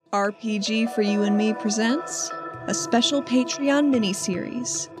RPG for You and Me presents a special Patreon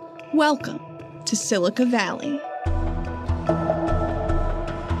mini-series. Welcome to Silica Valley.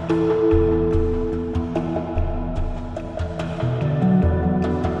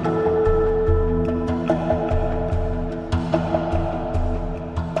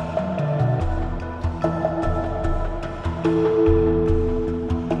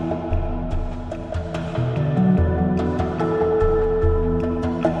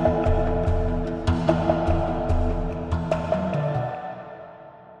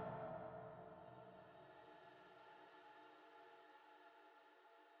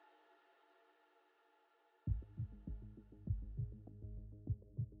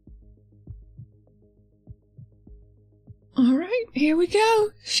 All right, here we go,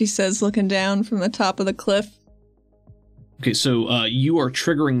 she says, looking down from the top of the cliff. Okay, so you are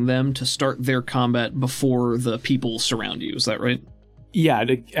triggering them to start their combat before the people surround you, is that right? Yeah,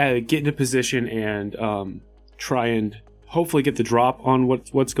 to get into position and try and hopefully get the drop on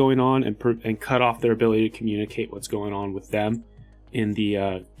what's going on and cut off their ability to communicate what's going on with them in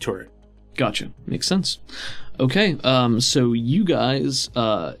the turret. Gotcha. Makes sense. Okay, so you guys,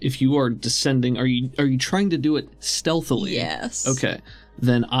 if you are descending, are you trying to do it stealthily? Yes. Okay,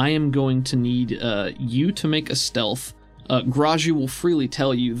 then I am going to need you to make a stealth. Graji will freely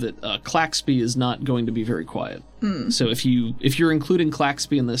tell you that Claxby is not going to be very quiet. So if you're including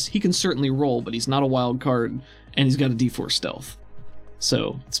Claxby in this, he can certainly roll, but he's not a wild card, and he's got a D4 stealth.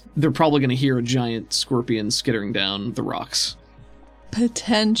 So they're probably going to hear a giant scorpion skittering down the rocks.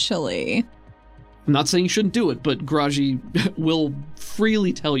 Potentially. I'm not saying you shouldn't do it, but Graji will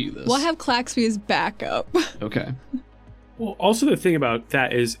freely tell you this. We'll have Claxby as backup. Okay. Well, also the thing about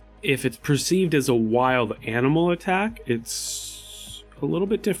that is if it's perceived as a wild animal attack, it's a little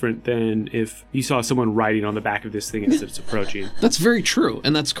bit different than if you saw someone riding on the back of this thing as it's approaching. That's very true,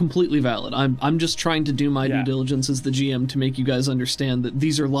 and that's completely valid. I'm just trying to do my due diligence as the GM to make you guys understand that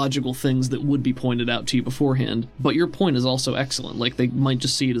these are logical things that would be pointed out to you beforehand, but your point is also excellent. Like, they might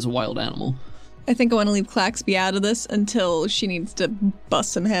just see it as a wild animal. I think I want to leave Claxby out of this until she needs to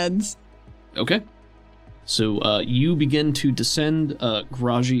bust some heads. Okay. So you begin to descend.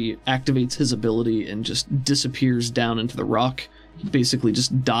 Graji activates his ability and just disappears down into the rock. He basically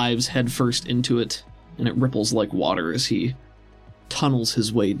just dives headfirst into it, and it ripples like water as he tunnels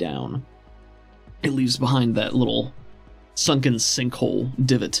his way down. It leaves behind that little sunken sinkhole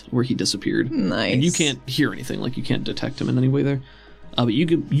divot where he disappeared. Nice. And you can't hear anything, like you can't detect him in any way there. But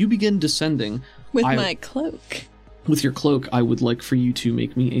you begin descending. With my cloak. With your cloak, I would like for you to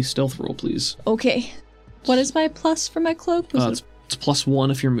make me a stealth roll, please. Okay. What is my plus for my cloak? It's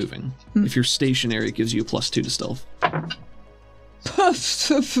 +1 if you're moving. If you're stationary, it gives you a +2 to stealth.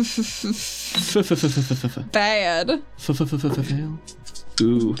 Bad.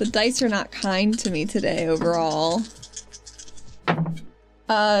 Ooh. The dice are not kind to me today overall.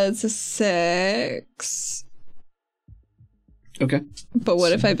 It's a 6. Okay. But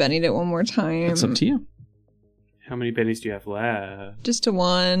what if I bennied it one more time? It's up to you. How many bennies do you have left? Just a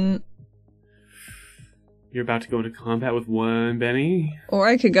 1. You're about to go into combat with 1 benny? Or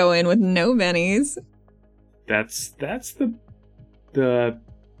I could go in with no bennies. That's the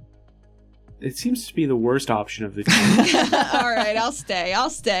it seems to be the worst option of the two. Alright, I'll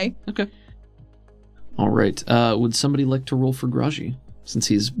stay. Okay. Alright, would somebody like to roll for Graji, since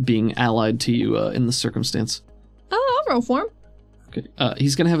he's being allied to you in this circumstance? Oh, I'll roll for him. Okay.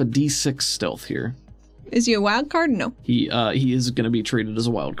 He's gonna have a D6 stealth here. Is he a wild card? No. He is gonna be treated as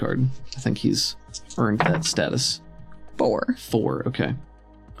a wild card. I think he's earned that status. 4. 4, okay.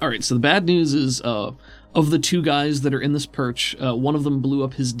 Alright, so the bad news is, of the 2 guys that are in this perch, one of them blew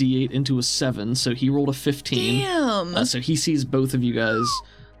up his D8 into a 7, so he rolled a 15. Damn! So he sees both of you guys.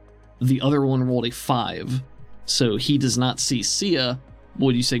 The other one rolled a 5, so he does not see Sia.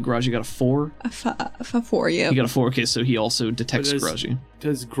 What did you say, Graji got a 4? A 4, yeah. He got a 4, okay, so he also detects Graji.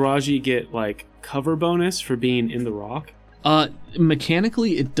 Does Graji get, like, cover bonus for being in the rock?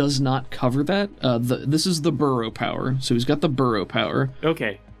 Mechanically, it does not cover that. This is the burrow power, so he's got the burrow power.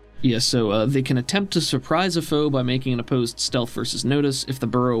 Okay. Yeah, so they can attempt to surprise a foe by making an opposed stealth versus notice. If the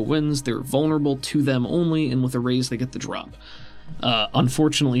burrow wins, they're vulnerable to them only, and with a raise, they get the drop.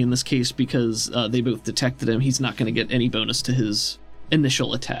 Unfortunately, in this case, because they both detected him, he's not going to get any bonus to his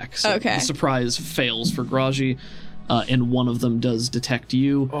initial attack. So okay. The surprise fails for Graji, and one of them does detect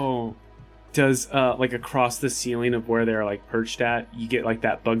you. Oh. Does, like, across the ceiling of where they're, like, perched at, you get, like,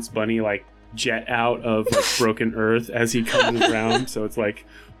 that Bugs Bunny, like, jet out of, like, broken earth as he comes around, so it's like,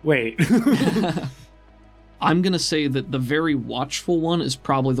 wait. I'm going to say that the very watchful one is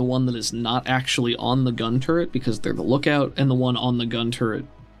probably the one that is not actually on the gun turret, because they're the lookout, and the one on the gun turret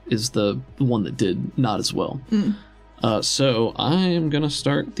is the one that did not as well. Mm. So I am going to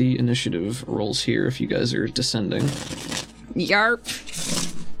start the initiative rolls here if you guys are descending. Yarp.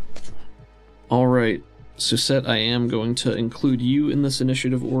 All right. So Set, I am going to include you in this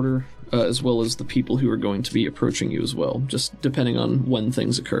initiative order, as well as the people who are going to be approaching you as well, just depending on when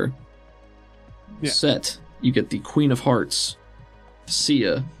things occur. Yeah. Set, you get the Queen of Hearts.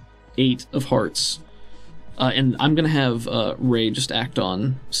 Sia, 8 of Hearts. And I'm going to have Ray just act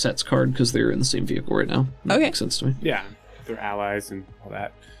on Set's card because they're in the same vehicle right now. That Okay. makes sense to me. Yeah, they're allies and all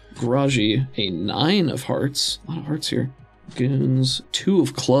that. Garaji, a 9 of Hearts. A lot of hearts here. Goons, 2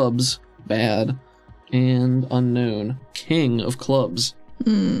 of Clubs. Bad. And Unknown, King of Clubs.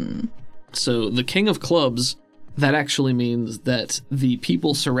 So the King of Clubs, that actually means that the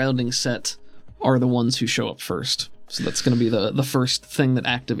people surrounding Set are the ones who show up first. So that's going to be the first thing that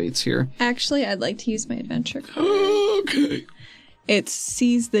activates here. Actually, I'd like to use my adventure card. Okay. It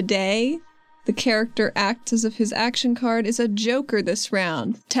Seize the Day. The character acts as if his action card is a joker this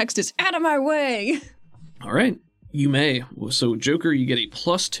round. Text is out of my way. All right. You may. So Joker, you get a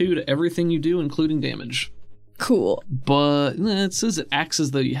 +2 to everything you do, including damage. Cool. But it says it acts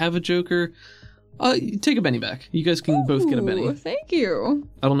as though you have a Joker. Take a Benny back. You guys can both get a Benny. Ooh, thank you.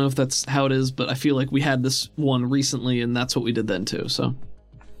 I don't know if that's how it is, but I feel like we had this one recently, and that's what we did then too. So,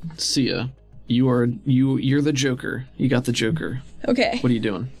 Sia, you're the Joker. You got the Joker. Okay. What are you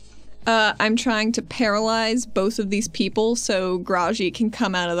doing? I'm trying to paralyze both of these people so Graji can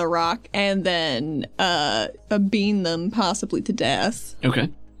come out of the rock and then beam them possibly to death. Okay.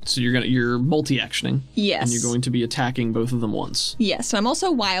 So you're multi-actioning. Yes. And you're going to be attacking both of them once. Yes, and I'm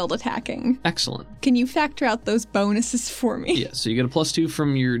also wild attacking. Excellent. Can you factor out those bonuses for me? Yeah, so you get a +2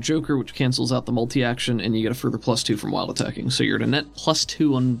 from your Joker, which cancels out the multi-action, and you get a further +2 from wild attacking. So you're at a net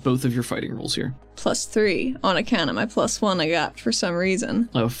 +2 on both of your fighting rolls here. +3 on account of my +1 I got for some reason.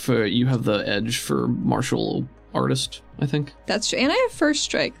 You have the edge for martial artist, I think. That's true. And I have first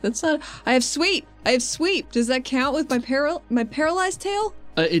strike. That's not. I have sweep. Does that count with my paralyzed tail?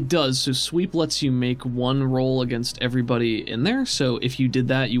 It does. So sweep lets you make one roll against everybody in there. So if you did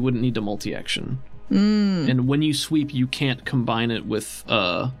that, you wouldn't need to multi-action. And when you sweep, you can't combine it with.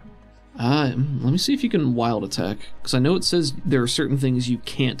 Let me see if you can wild attack, because I know it says there are certain things you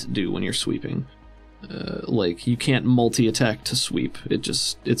can't do when you're sweeping. Like you can't multi-attack to sweep.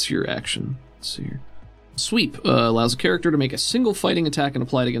 It's your action. Let's see here. Sweep allows a character to make a single fighting attack and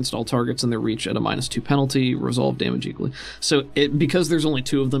apply it against all targets in their reach at a -2 penalty, resolve damage equally. So because there's only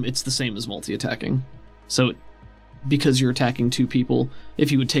 2 of them, it's the same as multi-attacking. So because you're attacking 2 people,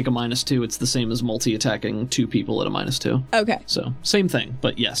 if you would take a -2, it's the same as multi-attacking 2 people at a -2. Okay. So same thing,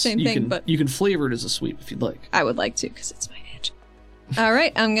 but yes, but you can flavor it as a sweep if you'd like. I would like to, because it's my edge. All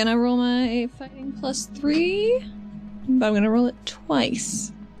right, I'm gonna roll my fighting +3, but I'm gonna roll it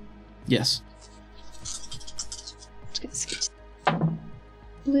twice. Yes.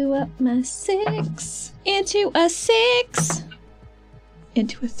 Blew up my 6 into a 6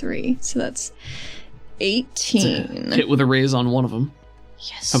 into a 3, so that's 18. Hit with a raise on one of them.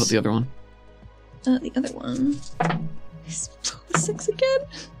 Yes. How about the other one? The other one is 6 again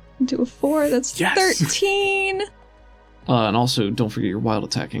into a 4. That's Yes. 13. And also, don't forget your wild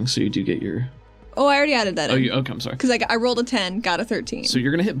attacking, so you do get your... Oh, I already added that in. Okay, I'm sorry. Because I rolled a 10, got a 13. So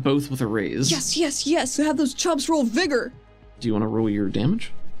you're going to hit both with a raise. Yes. So have those chubs roll vigor. Do you want to roll your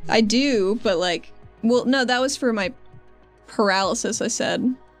damage? I do, but no, that was for my paralysis, I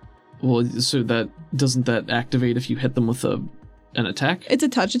said. Well, so doesn't that activate if you hit them with an attack? It's a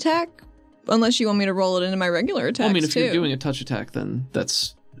touch attack, unless you want me to roll it into my regular attacks, Well, I mean, if you're doing a touch attack, then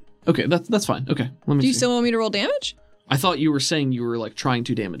that's... Okay, that's fine. Okay, let me Do you see. still want me to roll damage? I thought you were saying you were, trying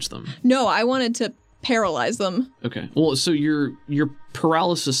to damage them. No, I wanted to paralyze them. Okay. Well, so your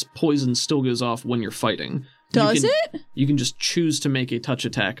paralysis poison still goes off when you're fighting. Does it? You can just choose to make a touch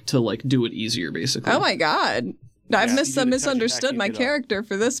attack to, do it easier, basically. Oh my god. I've you do the touch misunderstood attack, my you get character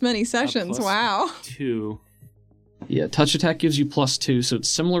for this many sessions. Wow. +2. Yeah, touch attack gives you +2, so it's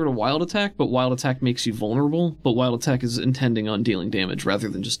similar to wild attack, but wild attack makes you vulnerable, but wild attack is intending on dealing damage rather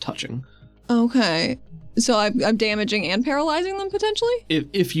than just touching. Okay. So I'm damaging and paralyzing them potentially?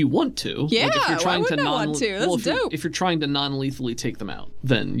 If you want to. Yeah, if you're trying why wouldn't I want to? That's dope. If you're trying to non-lethally take them out,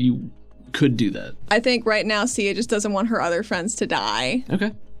 then you could do that. I think right now Sia just doesn't want her other friends to die.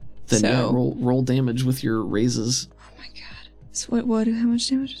 Okay. Then roll damage with your raises. Oh my god. So how much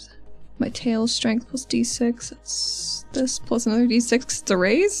damage is that? My tail strength plus d6. That's this plus another d6 'cause it's a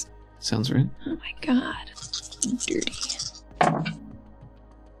raise? Sounds right. Oh my god. Dirty.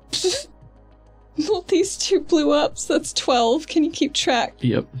 Well, these 2 blew up, so that's 12. Can you keep track?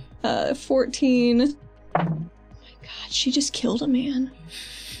 Yep. 14. Oh my god, she just killed a man.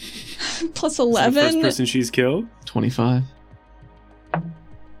 Plus Is it the first 11. person she's killed? 25.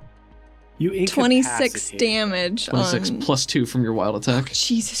 You 26 incapacitate. damage 26 on... plus 2 from your wild attack.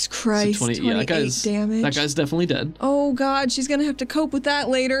 Jesus Christ, So 28 damage. That guy's definitely dead. Oh god, she's gonna have to cope with that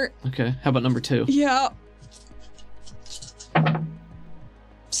later. Okay, how about number 2? Yeah.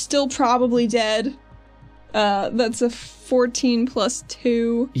 Still probably dead. That's a 14 plus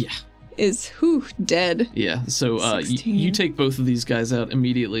 2 Yeah. is, dead. Yeah, so you 16. take both of these guys out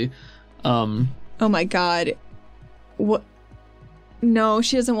immediately. Oh my god. What? No,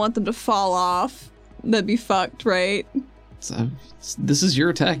 she doesn't want them to fall off. That'd be fucked, right? So, this is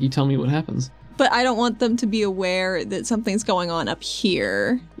your attack. You tell me what happens. But I don't want them to be aware that something's going on up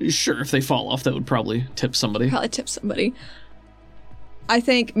here. Sure, if they fall off, that would probably tip somebody. Probably tip somebody. I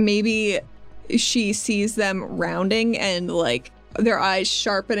think maybe she sees them rounding and, like, their eyes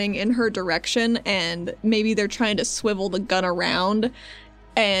sharpening in her direction, and maybe they're trying to swivel the gun around,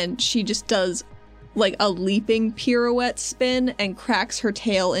 and she just does, like, a leaping pirouette spin and cracks her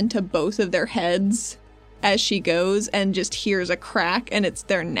tail into both of their heads as she goes, and just hears a crack, and it's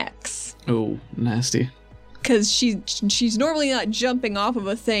their necks. Oh, nasty. Because she's normally not jumping off of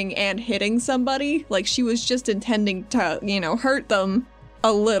a thing and hitting somebody. Like, she was just intending to, hurt them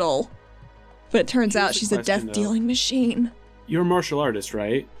a little. But it turns out she's a death-dealing machine. You're a martial artist,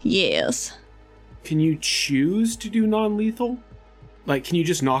 right? Yes. Can you choose to do non-lethal? Like, can you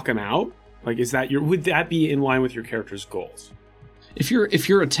just knock him out? Like, would that be in line with your character's goals? If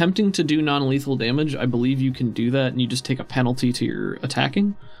you're attempting to do non-lethal damage, I believe you can do that, and you just take a penalty to your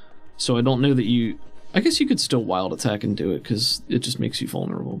attacking. So I don't know that you... I guess you could still wild attack and do it, because it just makes you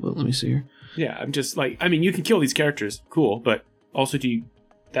vulnerable, but let me see here. Yeah, I'm just like... I mean, you can kill these characters, cool, but also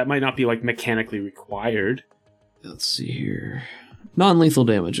that might not be, like, mechanically required. Let's see here. Non-lethal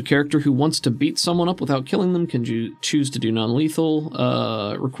damage. A character who wants to beat someone up without killing them can choose to do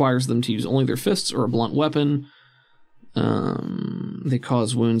non-lethal. Requires them to use only their fists or a blunt weapon. They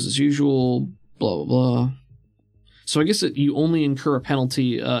cause wounds as usual. Blah, blah, blah. So I guess you only incur a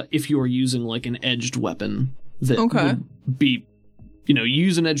penalty if you are using, like, an edged weapon. That would be... you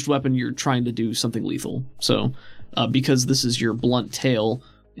use an edged weapon, you're trying to do something lethal. So, because this is your blunt tail,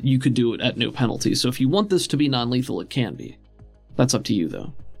 you could do it at no penalty. So if you want this to be non-lethal, it can be. That's up to you,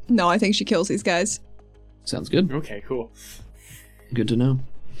 though. No, I think she kills these guys. Sounds good. Okay, cool. Good to know.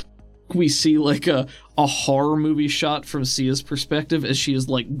 We see, like, a horror movie shot from Sia's perspective as she is,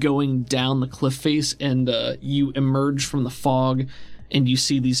 like, going down the cliff face, and you emerge from the fog, and you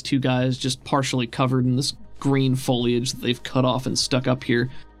see these two guys just partially covered in this green foliage that they've cut off and stuck up here.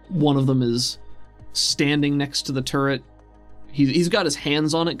 One of them is standing next to the turret. He's got his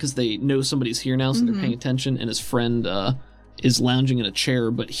hands on it because they know somebody's here now, so they're paying attention, and his friend is lounging in a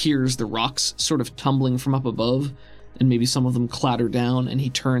chair, but hears the rocks sort of tumbling from up above, and maybe some of them clatter down, and he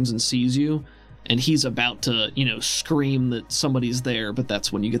turns and sees you, and he's about to, scream that somebody's there, but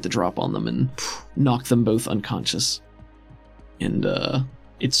that's when you get the drop on them and knock them both unconscious. And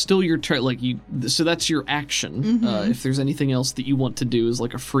it's still your turn, so that's your action. If there's anything else that you want to do as,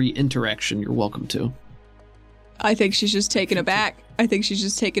 like, a free interaction, you're welcome to. I think she's just taken aback. I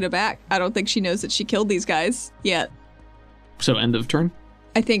don't think she knows that she killed these guys yet. So end of turn?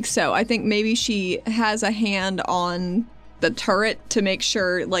 I think so. I think maybe she has a hand on the turret to make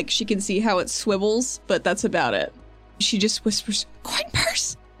sure, like, she can see how it swivels, but that's about it. She just whispers, "Coin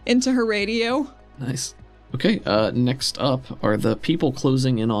purse!" into her radio. Nice. Okay, next up are the people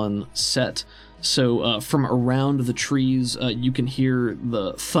closing in on Set. So from around the trees, you can hear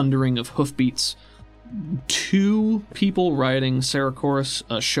the thundering of hoofbeats. 2 people riding Sarachoris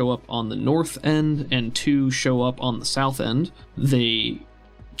show up on the north end, and 2 show up on the south end. They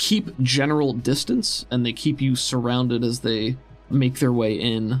keep general distance, and they keep you surrounded as they make their way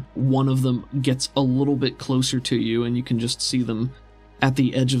in. One of them gets a little bit closer to you, and you can just see them at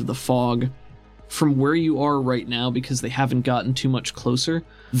the edge of the fog. From where you are right now, because they haven't gotten too much closer,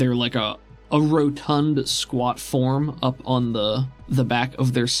 they're like a rotund, squat form up on the back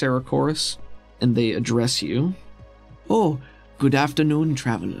of their Sarachoris, and they address you. "Oh, good afternoon,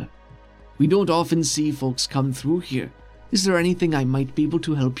 traveler. We don't often see folks come through here. Is there anything I might be able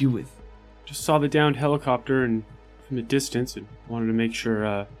to help you with?" Just saw the downed helicopter and from a distance and wanted to make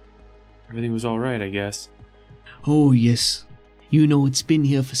sure everything was all right, I guess. "Oh, yes. It's been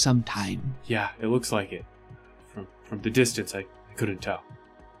here for some time." Yeah, it looks like it. From the distance, I couldn't tell.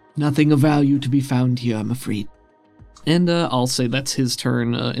 "Nothing of value to be found here, I'm afraid." And I'll say that's his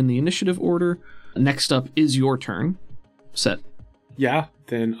turn in the initiative order. Next up is your turn. Set. Yeah,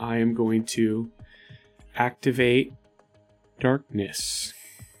 then I am going to activate darkness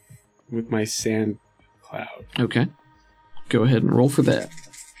with my sand cloud. Okay. Go ahead and roll for that.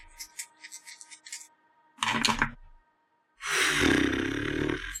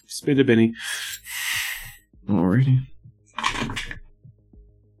 Spin to Benny. Alrighty.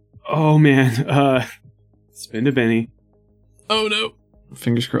 Oh, man. Spin to Benny. Oh, no.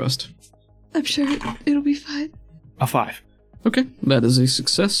 Fingers crossed. I'm sure it'll be fine. A 5. Okay, that is a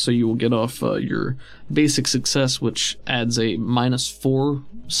success, so you will get off your basic success, which adds a -4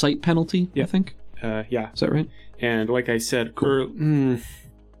 sight penalty, I think. Yeah. Is that right? And like I said,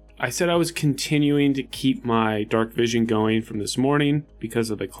 I said I was continuing to keep my dark vision going from this morning because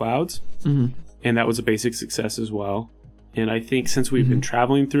of the clouds. Mm-hmm. And that was a basic success as well. And I think since we've been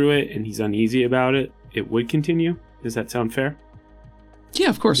traveling through it and he's uneasy about it, it would continue. Does that sound fair? Yeah,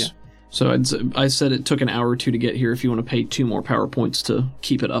 of course. Yeah. So I said it took an hour or two to get here. If you want to pay 2 more power points to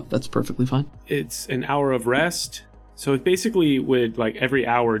keep it up, that's perfectly fine. It's an hour of rest. So it basically would, like, every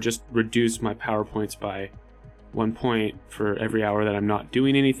hour just reduce my power points by 1 point for every hour that I'm not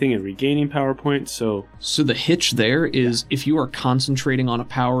doing anything and regaining power points. So the hitch there is if you are concentrating on a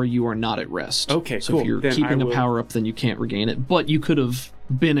power, you are not at rest. Okay, so cool. if you're Then keeping I a will- power up, then you can't regain it. But you could have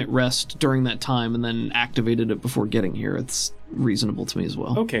been at rest during that time and then activated it before getting here. It's reasonable to me as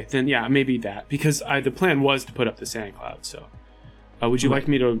well. Okay, then yeah, maybe that. Because the plan was to put up the sand cloud, so... would you like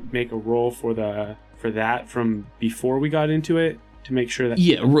me to make a roll for that from before we got into it? To make sure that...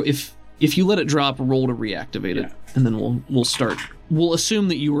 Yeah, if you let it drop, roll to reactivate it. And then we'll start. We'll assume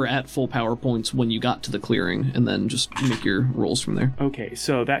that you were at full power points when you got to the clearing, and then just make your rolls from there. Okay,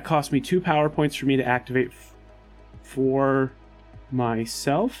 so that cost me 2 power points for me to activate for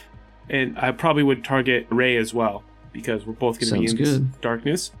myself. And I probably would target Ray as well, because we're both going to be in this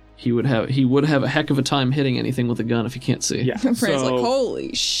darkness. He would have a heck of a time hitting anything with a gun if he can't see. Yeah. Fran's like,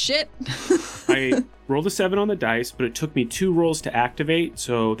 holy shit. I rolled a 7 on the dice, but it took me 2 rolls to activate,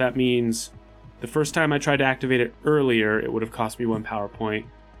 so that means the first time I tried to activate it earlier, it would have cost me 1 power point,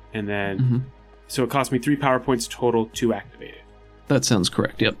 and then so it cost me 3 power points total to activate it. That sounds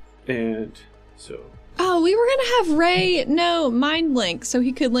correct. Yep. And so Oh, we were going to have Ray, mind link, so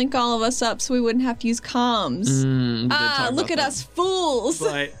he could link all of us up so we wouldn't have to use comms. Look at us fools.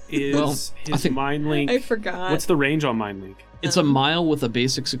 But is his mind link... I forgot. What's the range on mind link? It's a mile with a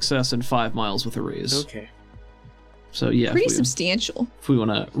basic success and 5 miles with a raise. Okay. So yeah, pretty substantial. If we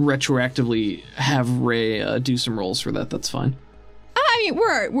want to retroactively have Ray do some rolls for that, that's fine. I mean,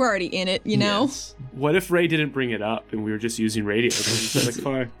 we're already in it, you know. Yes. What if Ray didn't bring it up and we were just using radio? He's like,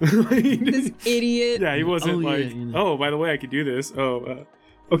 fine. This idiot. Yeah, he wasn't oh, by the way, I could do this. Okay,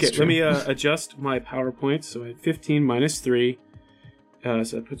 let me adjust my power points. So I had 15 minus 3. So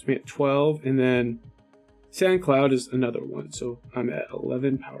that puts me at 12. And then Sand Cloud is another one. So I'm at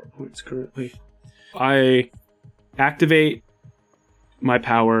 11 power points currently. I activate my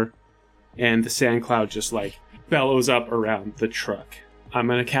power, and the Sand Cloud just bellows up around the truck. I'm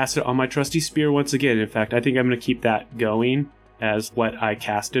going to cast it on my trusty spear once again. In fact, I think I'm going to keep that going as what I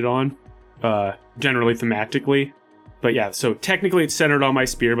cast it on, generally thematically. But yeah, so technically it's centered on my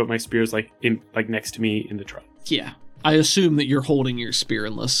spear, but my spear is next to me in the truck. Yeah. I assume that you're holding your spear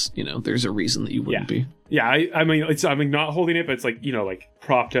unless, there's a reason that you wouldn't be. Yeah, I mean, I'm not holding it, but it's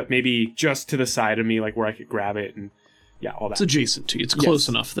propped up maybe just to the side of me, where I could grab it and all that. It's adjacent to you. It's close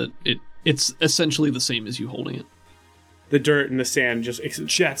enough that it's essentially the same as you holding it. The dirt and the sand just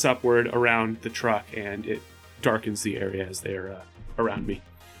jets upward around the truck, and it darkens the area as they're around me.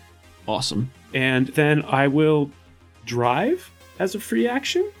 Awesome. And then I will drive as a free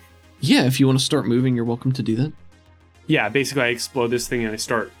action? Yeah, if you want to start moving, you're welcome to do that. Yeah, basically I explode this thing and I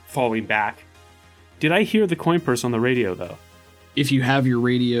start falling back. Did I hear the coin purse on the radio, though? If you have your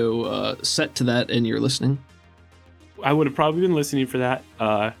radio set to that and you're listening. I would have probably been listening for that.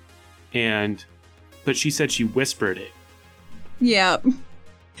 But she said she whispered it. Yeah.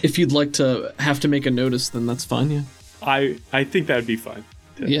 If you'd like to have to make a notice, then that's fine, yeah. I think that would be fun.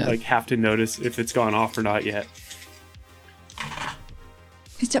 To, have to notice if it's gone off or not yet.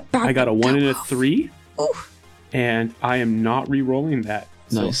 I got a 1 and a 3. Ooh. And I am not re-rolling that.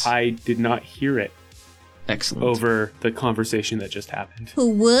 Nice. So I did not hear it. Excellent. Over the conversation that just happened.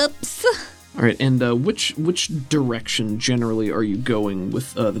 Whoops. All right, and which direction generally are you going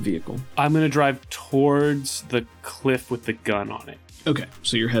with the vehicle? I'm going to drive towards the cliff with the gun on it. Okay,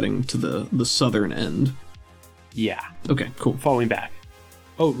 so you're heading to the southern end. Yeah. Okay, cool. Falling back.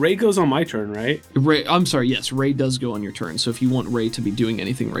 Oh, Ray goes on my turn, right? Ray, I'm sorry, yes, Ray does go on your turn, so if you want Ray to be doing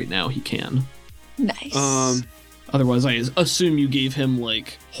anything right now, he can. Nice. Otherwise, I assume you gave him,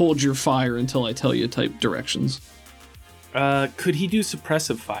 hold your fire until I tell you type directions. Could he do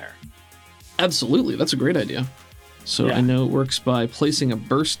suppressive fire? Absolutely, that's a great idea. So I know it works by placing a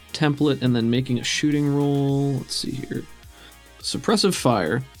burst template and then making a shooting roll. Let's see here. Suppressive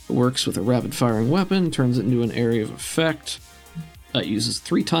fire works with a rapid firing weapon, turns it into an area of effect. It uses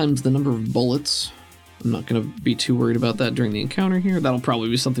 3 times the number of bullets. I'm not going to be too worried about that during the encounter here. That'll probably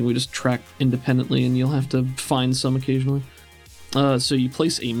be something we just track independently, and you'll have to find some occasionally. So you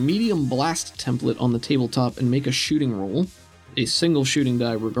place a medium blast template on the tabletop and make a shooting roll. A single shooting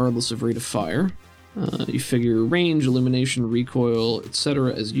die regardless of rate of fire. You figure range, illumination, recoil,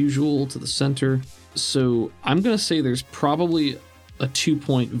 etc. as usual to the center. So I'm going to say there's probably a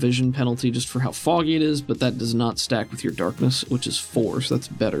 2-point vision penalty just for how foggy it is, but that does not stack with your darkness, which is 4, so that's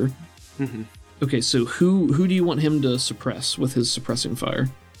better. Mm-hmm. Okay, so who do you want him to suppress with his suppressing fire?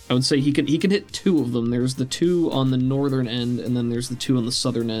 I would say he can hit 2 of them. There's the 2 on the northern end, and then there's the 2 on the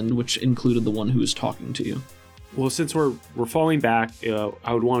southern end, which included the one who was talking to you. Well, since we're falling back,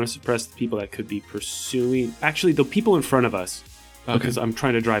 I would want to suppress the people that could be pursuing. Actually, the people in front of us, because I'm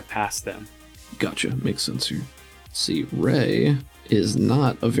trying to drive past them. Gotcha. Makes sense here. Let's see, Ray is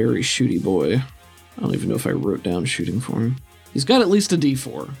not a very shooty boy. I don't even know if I wrote down shooting for him. He's got at least a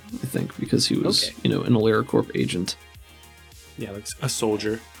D4, I think, because he was, an AleraCorp agent. Yeah, like a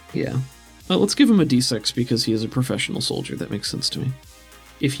soldier. Yeah. Well, let's give him a D6 because he is a professional soldier. That makes sense to me.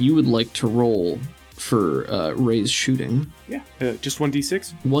 If you would like to roll for Ray's shooting. Yeah, just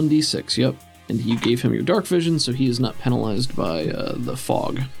 1d6? 1d6, yep. And you gave him your dark vision, so he is not penalized by the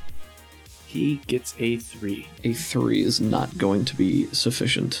fog. He gets a 3. A 3 is not going to be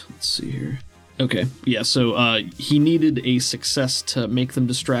sufficient. Let's see here. Okay, yeah, so he needed a success to make them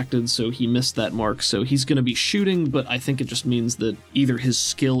distracted, so he missed that mark. So he's going to be shooting, but I think it just means that either his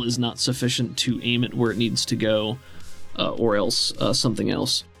skill is not sufficient to aim it where it needs to go, or else something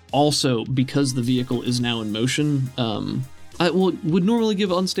else. Also, because the vehicle is now in motion, would normally give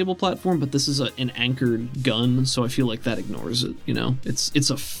unstable platform, but this is an anchored gun, so I feel like that ignores it, It's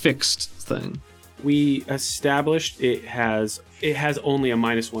a fixed thing. We established it has only a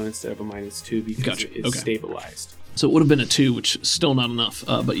 -1 instead of a -2 because it's stabilized. So it would have been a 2, which is still not enough,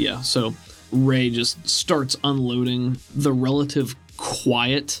 but yeah, so Ray just starts unloading. The relative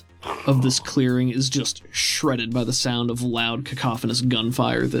quiet of this clearing is just shredded by the sound of loud, cacophonous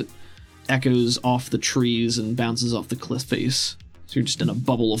gunfire that echoes off the trees and bounces off the cliff face. So you're just in a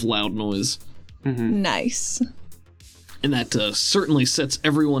bubble of loud noise. Mm-hmm. Nice. And that certainly sets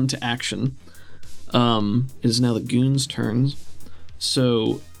everyone to action. It is now the goons' turns.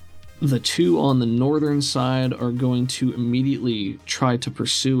 So the 2 on the northern side are going to immediately try to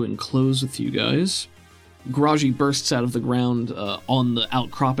pursue and close with you guys. Graji bursts out of the ground on the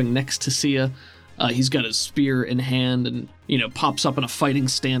outcropping next to Sia. He's got his spear in hand and, pops up in a fighting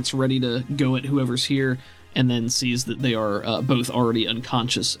stance ready to go at whoever's here, and then sees that they are both already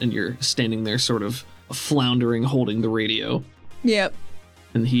unconscious and you're standing there sort of floundering, holding the radio. Yep.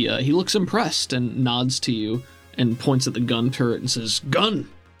 And he looks impressed and nods to you and points at the gun turret and says, "Gun!"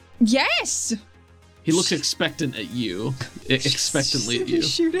 Yes! He looks expectant at you. Expectantly at you.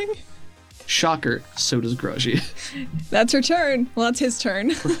 Shooting? Shocker, so does Graji. That's her turn. Well, that's his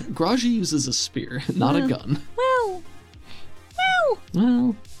turn. Graji uses a spear, not a gun. Well.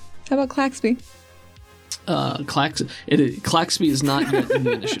 Well. How about Claxby? Claxby is not yet in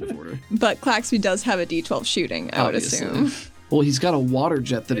the initiative order. But Claxby does have a D12 shooting, I would assume. Well, he's got a water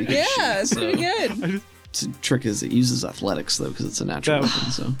jet that he can shoot. Yeah, it's pretty good. The trick is it uses athletics, though, because it's a natural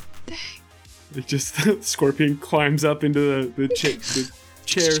weapon, so. Dang. It just, Scorpion climbs up into the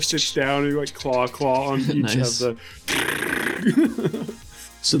chair, sits down, and like claw on each of the...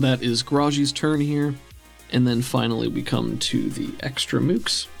 So that is Graji's turn here. And then finally we come to the extra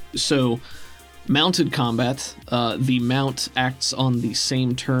mooks. So, mounted combat. The mount acts on the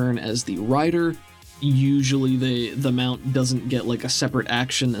same turn as the rider. Usually the mount doesn't get like a separate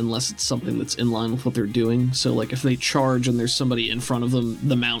action unless it's something that's in line with what they're doing. So like if they charge and there's somebody in front of them,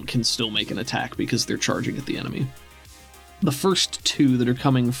 the mount can still make an attack because they're charging at the enemy. The first 2 that are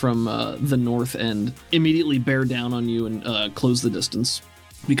coming from the north end immediately bear down on you and close the distance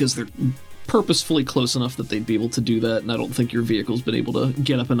because they're purposefully close enough that they'd be able to do that, and I don't think your vehicle's been able to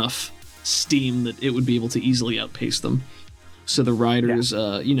get up enough steam that it would be able to easily outpace them. So the riders,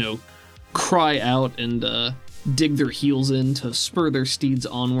 cry out and dig their heels in to spur their steeds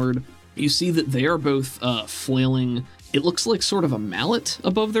onward. You see that they are both flailing, it looks like sort of a mallet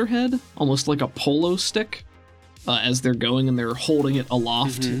above their head, almost like a polo stick, as they're going, and they're holding it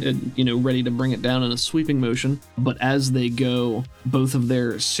aloft and, ready to bring it down in a sweeping motion. But as they go, both of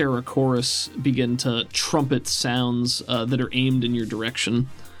their Sarachoris begin to trumpet sounds that are aimed in your direction.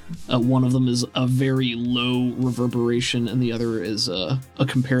 One of them is a very low reverberation, and the other is a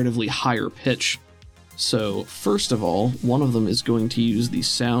comparatively higher pitch. So, first of all, one of them is going to use the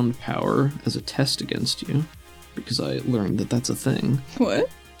sound power as a test against you, because I learned that that's a thing. What?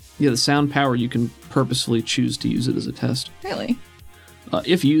 Yeah, the sound power, you can purposefully choose to use it as a test. Really?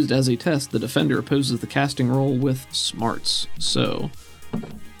 If used as a test, the defender opposes the casting roll with smarts. So,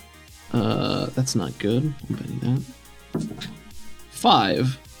 that's not good. I'm betting that.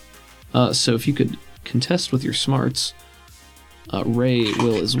 5. So if you could contest with your smarts, Ray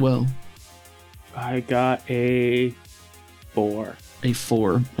will as well. I got a 4. A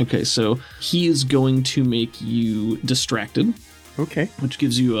 4. Okay, so he is going to make you distracted. Okay. Which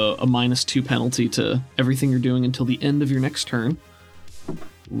gives you a -2 penalty to everything you're doing until the end of your next turn.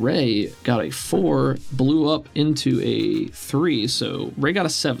 Ray got a 4, blew up into a 3, so Ray got a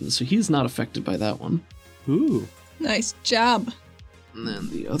 7, so he's not affected by that one. Ooh. Nice job. And then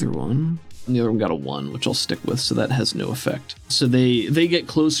the other one got a 1, which I'll stick with, so that has no effect. So they get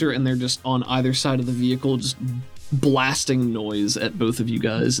closer, and they're just on either side of the vehicle, just blasting noise at both of you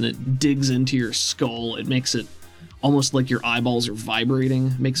guys, and it digs into your skull. It makes it almost like your eyeballs are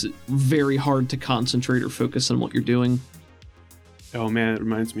vibrating. Makes it very hard to concentrate or focus on what you're doing. Oh man, it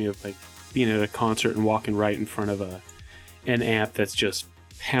reminds me of like being at a concert and walking right in front of an amp that's just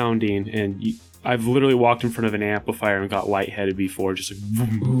pounding, and I've literally walked in front of an amplifier and got lightheaded before, just like,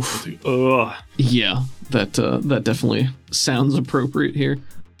 like ugh. Yeah, that definitely sounds appropriate here.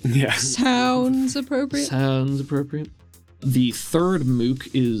 Yeah. Sounds appropriate. Sounds appropriate. The third mook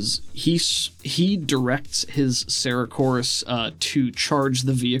is he directs his Sarachoris to charge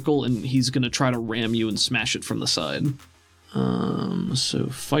the vehicle, and he's going to try to ram you and smash it from the side. So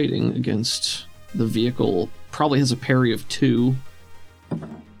fighting against the vehicle probably has a parry of 2.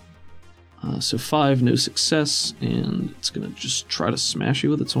 So 5, no success, and it's going to just try to smash you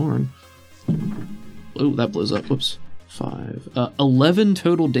with its horn. Oh, that blows up. Whoops. 5. 11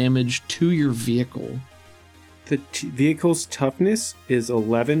 total damage to your vehicle. The vehicle's toughness is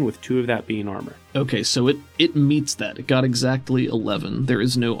 11, with 2 of that being armor. Okay, so it meets that. It got exactly 11. There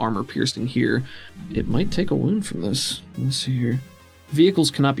is no armor piercing here. It might take a wound from this. Let's see here.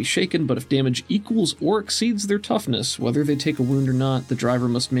 Vehicles cannot be shaken, but if damage equals or exceeds their toughness, whether they take a wound or not, the driver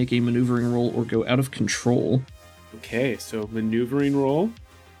must make a maneuvering roll or go out of control. Okay, so maneuvering roll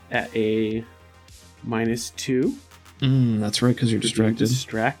at a -2. That's right, because you're distracted.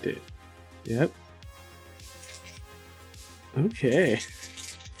 Distracted. Yep. Okay.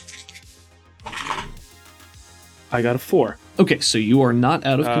 I got a 4. Okay, so you are not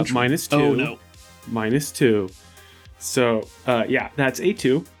out of control. -2. Oh, no. -2. So, yeah, that's a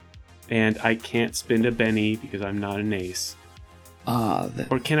 2. And I can't spend a Benny because I'm not an ace.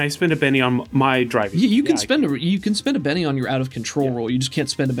 Or can I spend a Benny on my driving? You can spend a Benny on your out of control roll. You just can't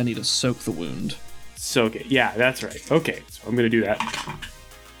spend a Benny to soak the wound. Soak it. Yeah, that's right. Okay, so I'm going to do that.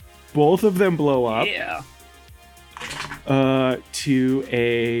 Both of them blow up. Yeah. To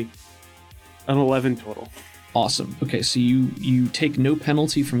an 11 total. Awesome. Okay, so you take no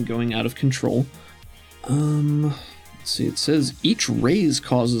penalty from going out of control. Let's see, it says each raise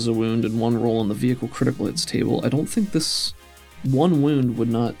causes a wound and 1 roll on the vehicle critical hits table. I don't think this 1 wound would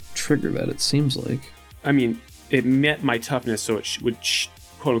not trigger that, it seems like. I mean, it met my toughness, so it would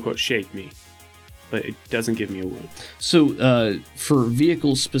quote unquote shake me, but it doesn't give me a wound. So for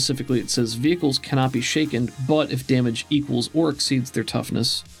vehicles specifically, it says vehicles cannot be shaken, but if damage equals or exceeds their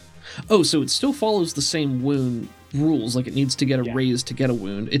toughness. Oh, so it still follows the same wound rules, like it needs to get a raise to get a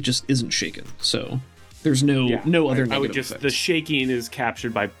wound. It just isn't shaken. So there's no other negative effects. The shaking is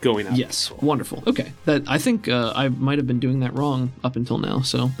captured by going out. Yes, wonderful. Okay, that I think I might have been doing that wrong up until now,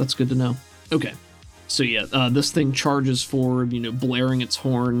 so that's good to know. Okay. So yeah, this thing charges forward, blaring its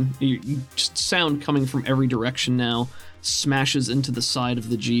horn. You just sound coming from every direction now, smashes into the side of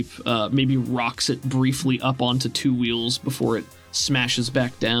the Jeep, maybe rocks it briefly up onto 2 wheels before it smashes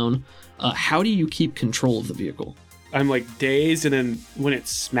back down. How do you keep control of the vehicle? I'm like dazed, and then when it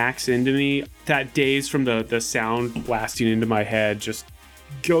smacks into me, that daze from the sound blasting into my head just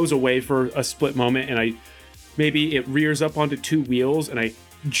goes away for a split moment, and maybe it rears up onto 2 wheels, and I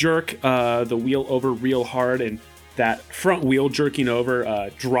jerk the wheel over real hard, and that front wheel jerking over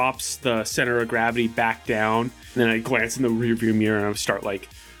drops the center of gravity back down, and then I glance in the rearview mirror and I start like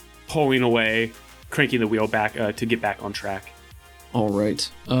pulling away, cranking the wheel back to get back on track. All right,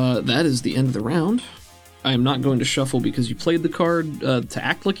 that is the end of the round. I am not going to shuffle because you played the card to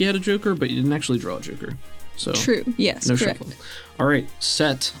act like you had a joker, but you didn't actually draw a joker. So true. Yes, no correct. shuffling. All right,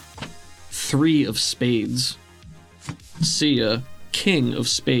 set 3 of spades. See ya. King of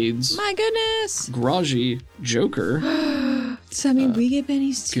spades. My goodness. Graji, joker. Does that mean we get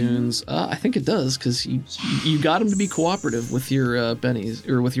bennies too? Goons. I think it does, because you got him to be cooperative with your bennies,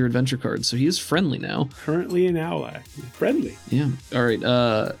 or with your adventure cards, so he is friendly now. Currently an ally. Friendly. Yeah. All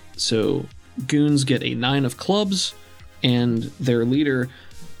right, so goons get a 9 of clubs, and their leader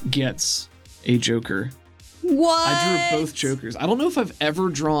gets a joker. What? I drew both Jokers. I don't know if I've ever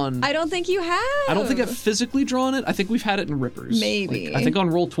drawn... I don't think you have. I don't think I've physically drawn it. I think we've had it in Rippers. Maybe. Like, I think on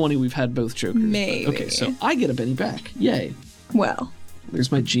Roll20 we've had both Jokers. Maybe. Okay, so I get a Benny back. Yay. Well.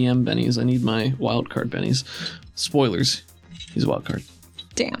 There's my GM Bennies. I need my wildcard Bennies. Spoilers. He's a wildcard.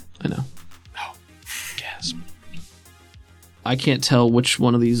 Damn. I know. Oh, gasp. I can't tell which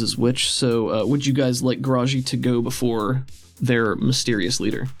one of these is which, so would you guys like Garaji to go before their mysterious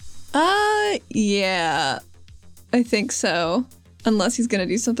leader? Yeah. I think so. Unless he's gonna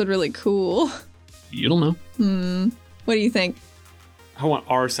do something really cool. You don't know. What do you think? I want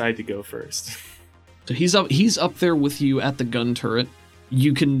our side to go first. So he's up there with you at the gun turret.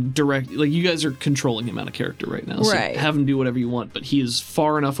 You can direct, like, you guys are controlling him out of character right now. So Right. have him do whatever you want, but he is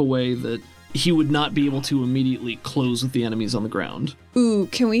far enough away that he would not be able to immediately close with the enemies on the ground. Ooh,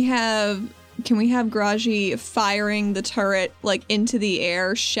 can we have Garaji firing the turret like into the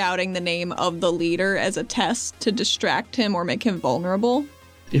air, shouting the name of the leader as a test to distract him or make him vulnerable?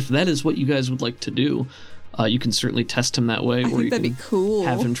 If that is what you guys would like to do, you can certainly test him that way. I or think you that'd can be cool.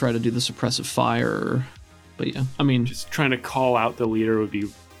 have him try to do the suppressive fire. But yeah, I mean, Just trying to call out the leader would be...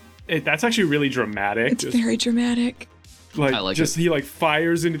 that's actually really dramatic. It's Just, very dramatic. like, I like just it. he like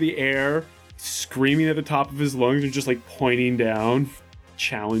fires into the air, screaming at the top of his lungs and just like pointing down,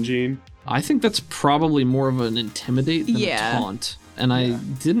 challenging. I think that's probably more of an intimidate than Yeah. a taunt. And I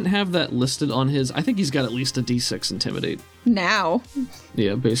didn't have that listed on his. I think he's got at least a D6 intimidate. Now,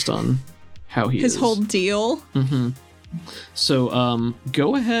 Yeah, based on how he his is. whole deal. So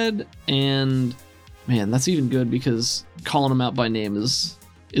go ahead and, man, that's even good because calling him out by name is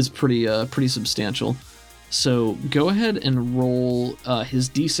pretty substantial. So go ahead and roll his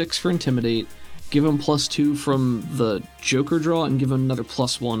D6 for intimidate. Give him +2 from the Joker draw and give him another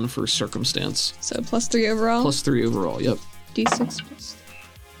 +1 for circumstance. So +3 overall. +3 overall. Yep. D6 +3.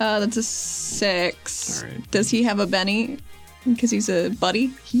 That's a 6. All right. Does he have a Benny? Because he's a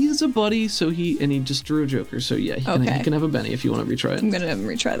buddy? He is a buddy, so he just drew a Joker. So yeah, he Okay. can have a Benny if you want to retry it. I'm gonna have him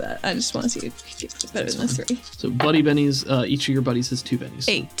retry that. I just want to see if he gets better than a 3. So buddy bennies, each of your buddies has 2 bennies.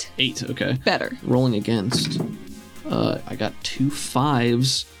 8. 8, okay. Better. Rolling against. I got 2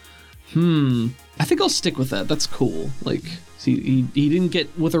 5s. I think I'll stick with that. That's cool. Like, see, he didn't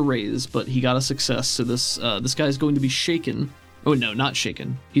get with a raise, but he got a success. So this guy's going to be shaken. Oh no, not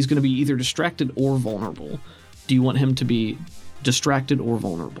shaken. He's going to be either distracted or vulnerable. Do you want him to be distracted or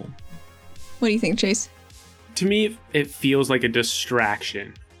vulnerable? What do you think, Chase? To me, it feels like a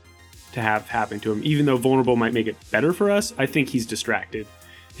distraction to have happen to him. Even though vulnerable might make it better for us, I think he's distracted.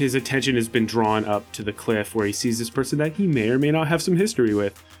 His attention has been drawn up to the cliff where he sees this person that he may or may not have some history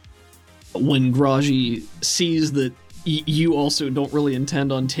with. When Garaji sees that you also don't really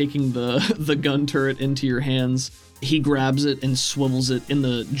intend on taking the gun turret into your hands, he grabs it and swivels it in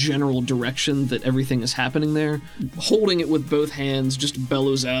the general direction that everything is happening there. Holding it with both hands, just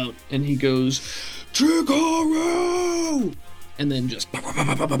bellows out, and he goes, Chikaro! And then just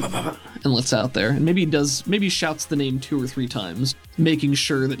and lets out there. And maybe shouts the name 2 or 3 times, making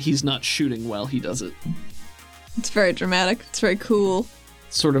sure that he's not shooting while he does it. It's very dramatic. It's very cool.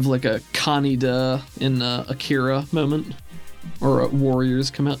 Sort of like a Kaneda in Akira moment, or Warriors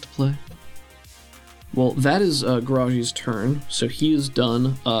come out to play. Well, that is Garaji's turn, so he is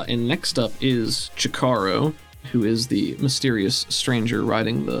done. And next up is Chikaro, who is the mysterious stranger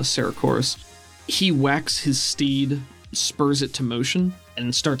riding the Saracorus. He whacks his steed, spurs it to motion,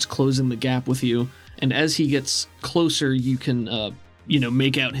 and starts closing the gap with you. And as he gets closer, you can,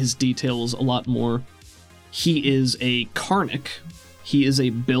 make out his details a lot more. He is a Karnak. He is a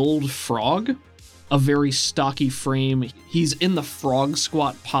build frog, a very stocky frame. He's in the frog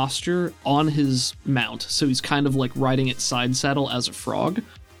squat posture on his mount, so he's kind of like riding it side saddle as a frog.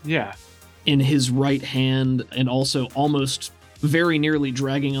 Yeah. In his right hand, and also almost very nearly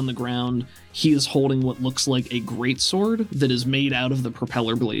dragging on the ground, he is holding what looks like a greatsword that is made out of the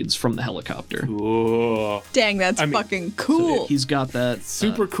propeller blades from the helicopter. Cool. Dang, that's fucking cool. So he's got that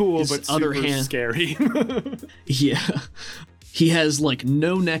Super cool, his but other super hand, scary. yeah. He has like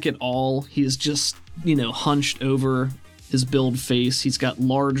no neck at all. He is just, hunched over his build face. He's got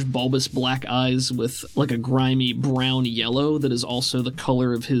large bulbous black eyes with like a grimy brown yellow that is also the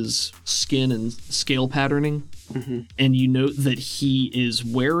color of his skin and scale patterning. Mm-hmm. And you note that he is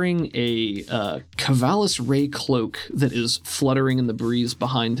wearing a Cavalis Ray cloak that is fluttering in the breeze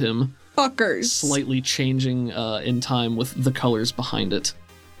behind him. Fuckers. Slightly changing in time with the colors behind it.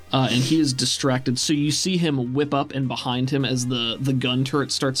 And he is distracted, so you see him whip up and behind him as the gun turret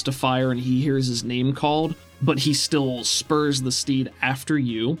starts to fire and he hears his name called, but he still spurs the steed after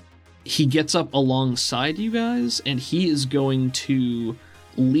you. He gets up alongside you guys, and he is going to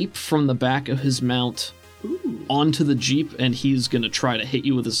leap from the back of his mount onto the Jeep, and he's going to try to hit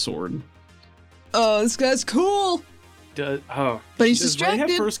you with his sword. Oh, this guy's cool. But he's does Ray have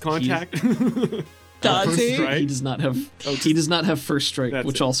distracted. first contact? Does First he? strike? He does not have. He does not have first strike, That's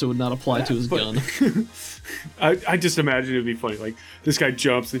which it. also would not apply to his gun. I just imagine it'd be funny. Like, this guy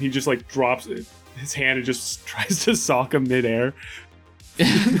jumps and he just like drops his hand and just tries to sock him midair.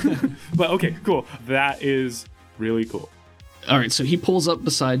 But okay, cool. That is really cool. All right, so he pulls up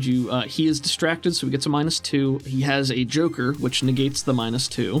beside you. He is distracted, so he gets a -2. He has a Joker, which negates the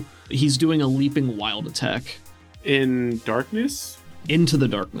 -2. He's doing a leaping wild attack In darkness? into the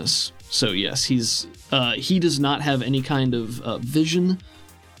darkness. So yes, he does not have any kind of vision.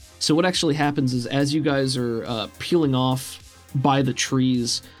 So what actually happens is, as you guys are peeling off by the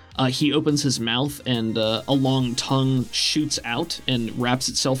trees, he opens his mouth and a long tongue shoots out and wraps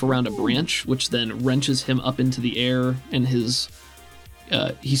itself around a branch, which then wrenches him up into the air, and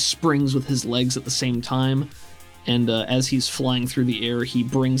he springs with his legs at the same time. And as he's flying through the air, he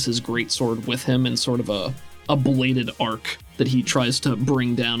brings his greatsword with him in sort of a bladed arc that he tries to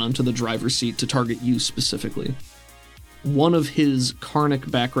bring down onto the driver's seat to target you specifically. One of his Karnic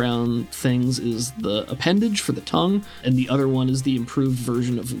background things is the appendage for the tongue, and the other one is the improved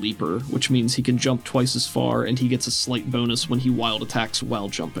version of Leaper, which means he can jump twice as far, and he gets a slight bonus when he wild attacks while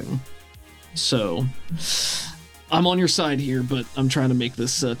jumping. So, I'm on your side here, but I'm trying to make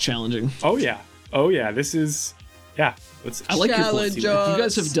this challenging. Oh yeah. This is Let's. I like your plan. Challenge You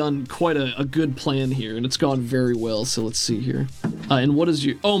guys us. have done quite a good plan here, and it's gone very well. So let's see here. And what is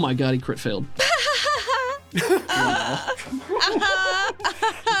your? Oh my God, he crit failed.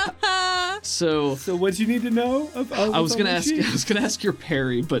 So what you need to know? I was gonna ask your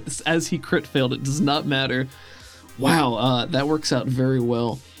parry, but as he crit failed, it does not matter. Wow, that works out very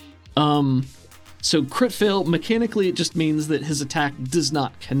well. So crit fail, mechanically it just means that his attack does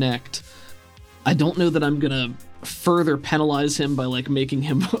not connect. I don't know that I'm gonna further penalize him by like making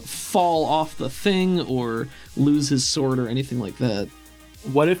him fall off the thing or lose his sword or anything like that.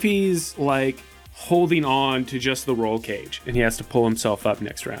 What if he's like holding on to just the roll cage and he has to pull himself up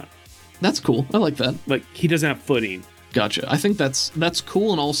next round? That's cool. I like that. Like, he doesn't have footing. Gotcha. I think that's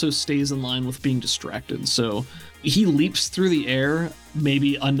cool and also stays in line with being distracted. So he leaps through the air.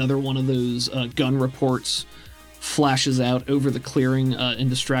 Maybe another one of those gun reports flashes out over the clearing and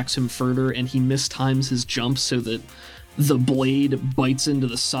distracts him further, and he mistimes his jump so that the blade bites into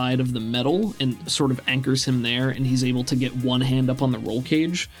the side of the metal and sort of anchors him there, and he's able to get one hand up on the roll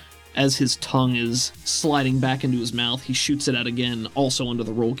cage. As his tongue is sliding back into his mouth, he shoots it out again, also under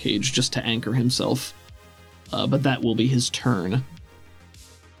the roll cage, just to anchor himself. But that will be his turn.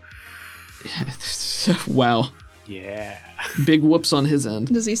 Wow. Yeah. Big whoops on his end.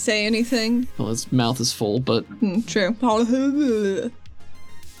 Does he say anything? Well, his mouth is full, but... True.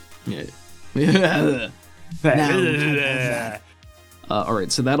 Yeah.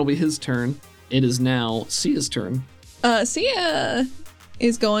 Alright, so that'll be his turn. It is now Sia's turn. Sia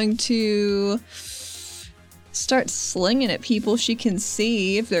is going to start slinging at people she can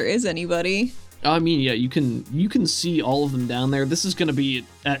see, if there is anybody. I mean, yeah, you can see all of them down there. This is going to be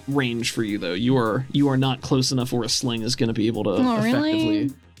at range for you, though. You are not close enough where a sling is going to be able to effectively.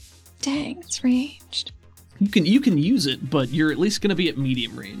 Really? Dang, it's ranged. You can use it, but you're at least going to be at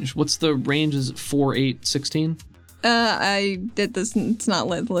medium range. What's the range? Is it 4, 8, 16? I did this. It's not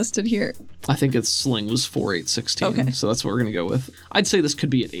listed here. I think its sling was 4, 8, 16. Okay. So that's what we're going to go with. I'd say this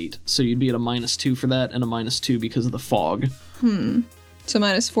could be at 8. So you'd be at a -2 for that and a -2 because of the fog. So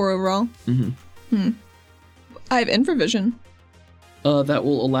 -4 overall. I have infravision. That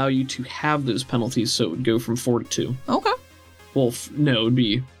will allow you to have those penalties, so it would go from 4 to 2. Okay. Well, no, it would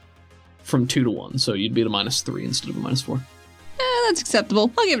be from 2 to 1, so you'd be at a -3 instead of a -4. That's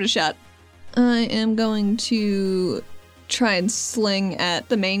acceptable. I'll give it a shot. I am going to try and sling at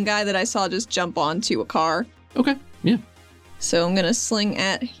the main guy that I saw just jump onto a car. Okay, yeah, So I'm gonna sling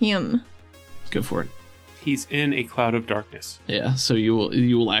at him. go for it. He's in a cloud of darkness. Yeah, so you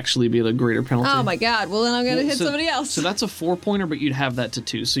will actually be at a greater penalty. Oh my god, well then I'm gonna hit somebody else. So that's a 4-pointer, but you'd have that to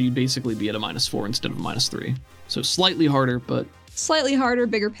 2, so you'd basically be at a -4 instead of a -3. So slightly harder, but Slightly harder,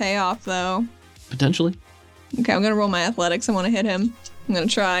 bigger payoff though. potentially. Okay, I'm gonna roll my athletics. I wanna hit him. I'm gonna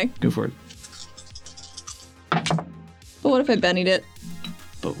try. Go for it. But what if I bennied it?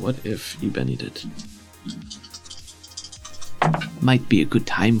 But what if you bennied it? Might be a good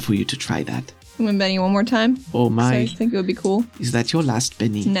time for you to try that. I'm gonna benny one more time. Oh So I my, think it would be cool. is that your last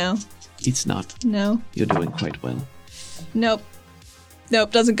Benny? No. It's not. No. You're doing quite well. Nope.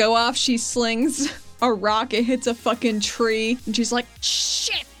 Nope, doesn't go off. She slings a rock. It hits a fucking tree. And she's like,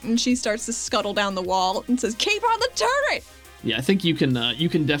 shit! And she starts to scuttle down the wall and says, keep on the turret! Yeah, I think you can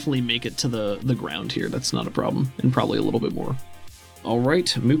definitely make it to the ground here. That's not a problem, and probably a little bit more. All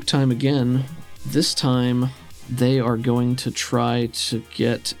right, Mook time again. This time, they are going to try to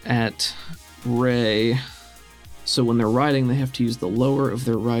get at Ray. So when they're riding, they have to use the lower of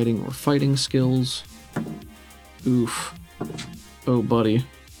their riding or fighting skills. Oof. Oh, buddy.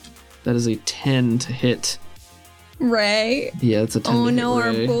 That is a 10 to hit. Ray? Yeah, it's a 10 to hit no,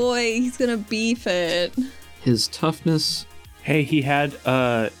 Ray. our boy. He's gonna beef it. His toughness... Hey, he did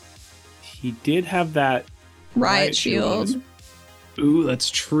have that Riot shield. Ooh, that's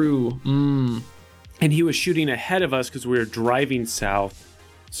true. And he was shooting ahead of us because we were driving south,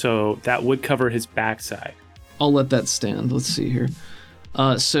 so that would cover his backside. I'll let that stand. Let's see here.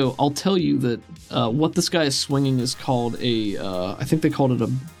 So I'll tell you that what this guy is swinging is called I think they called it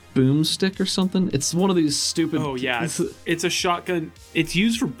a boomstick or something. It's one of these stupid... Oh, yeah. It's a shotgun. It's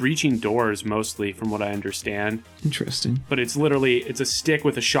used for breaching doors mostly, from what I understand. Interesting. But it's a stick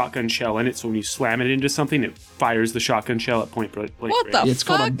with a shotgun shell in it, so when you slam it into something, it fires the shotgun shell at point blank. What the fuck?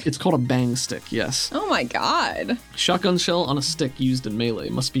 It's called a bang stick, yes. Oh my god. Shotgun shell on a stick used in melee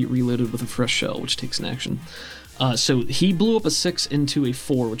must be reloaded with a fresh shell, which takes an action. So he blew up a 6 into a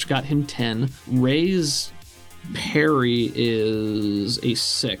 4, which got him 10. Ray's parry is a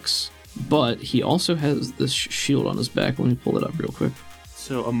 6, but he also has this shield on his back. Let me pull it up real quick.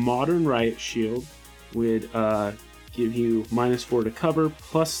 So a modern riot shield would give you -4 to cover,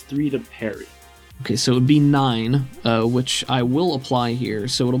 +3 to parry. Okay, so it would be 9, which I will apply here.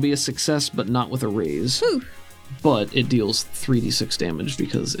 So it'll be a success, but not with a raise. Whew. But it deals 3d6 damage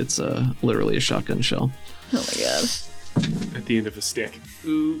because it's literally a shotgun shell. Oh my god. At the end of a stick.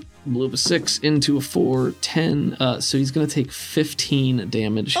 Ooh, blew up a 6 into a 4, 10. So he's going to take 15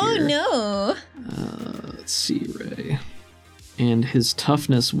 damage here. Oh no. Let's see, Ray. And his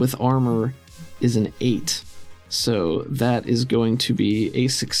toughness with armor is an 8. So that is going to be a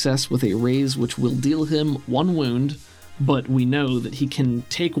success with a raise, which will deal him 1 wound. But we know that he can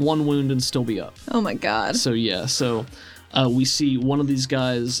take 1 wound and still be up. Oh my god. So yeah, we see one of these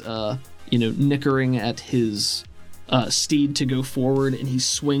guys, nickering at his steed to go forward, and he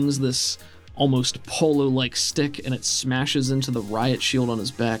swings this almost polo-like stick, and it smashes into the riot shield on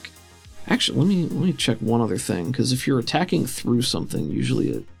his back. Actually, let me check one other thing, because if you're attacking through something,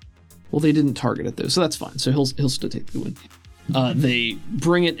 usually they didn't target it though, so that's fine. So he'll still take the win. They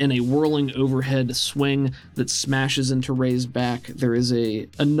bring it in a whirling overhead swing that smashes into Ray's back. There is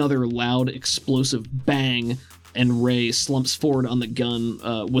another loud explosive bang, and Ray slumps forward on the gun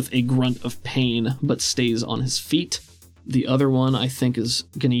with a grunt of pain, but stays on his feet. The other one, I think, is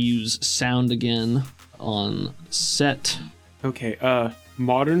going to use sound again on Set. Okay,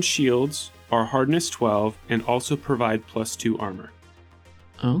 modern shields are hardness 12 and also provide +2 armor.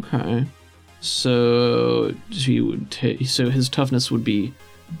 Okay. So so his toughness would be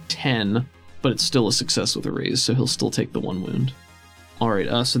 10, but it's still a success with a raise, so he'll still take the 1 wound.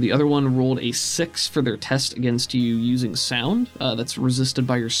 Alright, so the other one rolled a 6 for their test against you using sound. That's resisted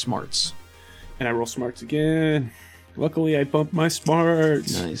by your smarts. And I roll smarts again. Luckily, I bumped my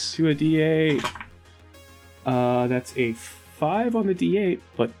smarts. Nice. To a d8. That's a 5 on the d8,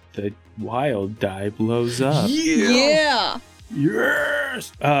 but the wild die blows up. Yeah.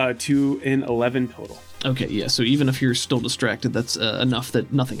 Yes! To an 11 total. Okay, yeah, so even if you're still distracted, that's enough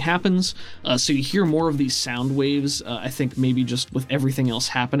that nothing happens. So you hear more of these sound waves. I think maybe just with everything else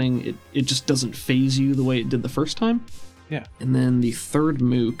happening, it just doesn't phase you the way it did the first time. Yeah. And then the third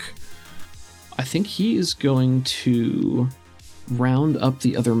Mook, I think he is going to round up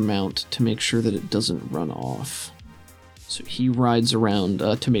the other mount to make sure that it doesn't run off. So he rides around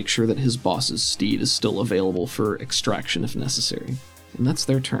to make sure that his boss's steed is still available for extraction if necessary. And that's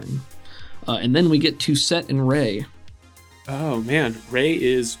their turn. And then we get to Set and Ray. Oh man, Ray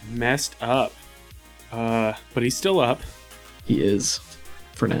is messed up. But he's still up. He is,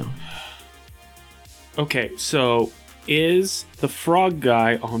 for now. Okay, so is the frog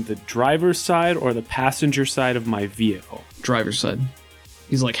guy on the driver's side or the passenger side of my vehicle? Driver's side.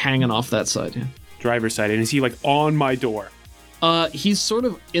 He's like hanging off that side, yeah. Driver's side, and is he like on my door? He's sort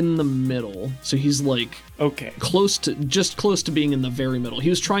of in the middle, so he's like okay, close to being in the very middle.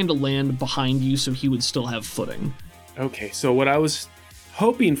 He was trying to land behind you, so he would still have footing. Okay, so what I was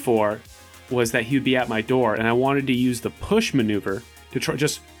hoping for was that he would be at my door, and I wanted to use the push maneuver to try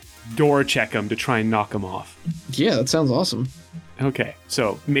just door check him to try and knock him off. Yeah, that sounds awesome. Okay,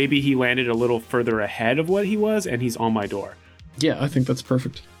 so maybe he landed a little further ahead of what he was, and he's on my door. Yeah, I think that's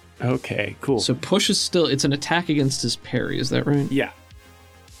perfect. Okay, cool. So push is still, it's an attack against his parry, is that right? Yeah.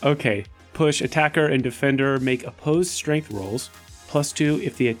 Okay, push, attacker and defender make opposed strength rolls, +2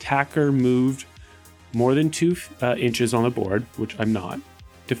 if the attacker moved more than 2 inches on the board, which I'm not.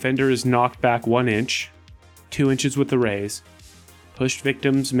 Defender is knocked back 1 inch, 2 inches with the raise. Pushed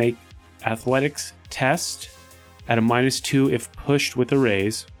victims make athletics test at a -2 if pushed with a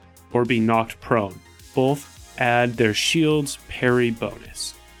raise, or be knocked prone. Both add their shield's parry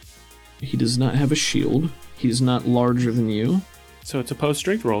bonus. He does not have a shield. He is not larger than you. So it's opposed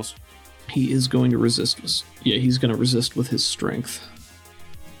strength rolls. He is going to resist with... Yeah, he's going to resist with his strength.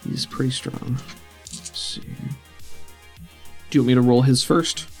 He's pretty strong. Let's see. Do you want me to roll his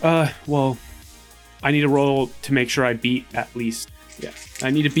first? Well, I need to roll to make sure I beat at least... Yeah, I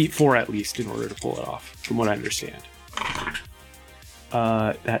need to beat 4 at least in order to pull it off, from what I understand.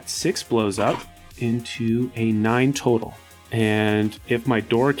 That 6 blows up into a 9 total. And if my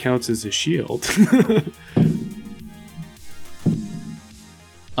door counts as a shield...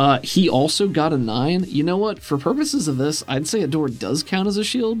 He also got a 9. You know what? For purposes of this, I'd say a door does count as a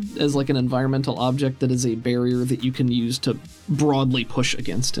shield, as like an environmental object that is a barrier that you can use to broadly push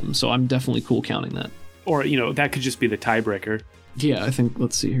against him. So I'm definitely cool counting that. Or, that could just be the tiebreaker. Yeah, I think,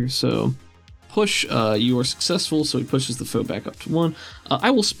 let's see here. So, push, you are successful, so he pushes the foe back up to 1. I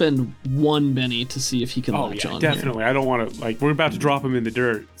will spend 1 Benny to see if he can latch on. Definitely. Here. I don't want to, we're about to drop him in the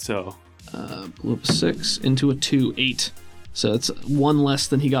dirt, so. Blew up a 6, into a 2, 8. So it's 1 less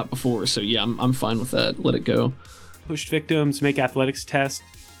than he got before, so yeah, I'm fine with that. Let it go. Pushed victims make athletics test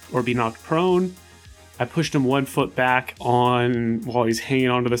or be knocked prone. I pushed him 1 foot back while he's hanging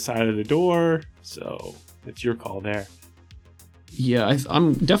onto the side of the door, so it's your call there. Yeah,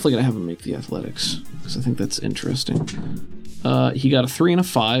 I'm definitely going to have him make the athletics, because I think that's interesting. He got a 3 and a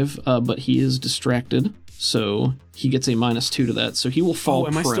 5, but he is distracted, so he gets a -2 to that, so he will fall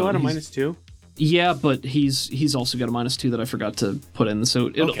prone. I still at a -2? Yeah, but he's also got a -2 that I forgot to put in, so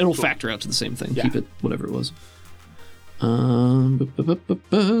it'll cool. Factor out to the same thing. Yeah. Keep it whatever it was. All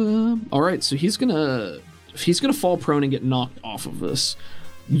right, so he's gonna fall prone and get knocked off of this.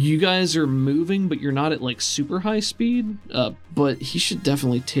 You guys are moving, but you're not at like super high speed. But he should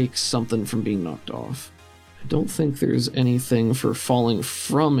definitely take something from being knocked off. I don't think there's anything for falling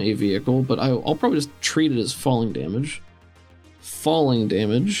from a vehicle, but I'll probably just treat it as falling damage. Falling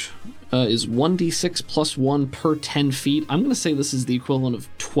damage is 1d6 plus 1 per 10 feet. I'm going to say this is the equivalent of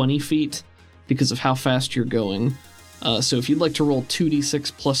 20 feet because of how fast you're going. So if you'd like to roll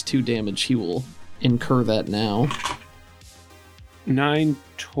 2d6 plus 2 damage, he will incur that now. 9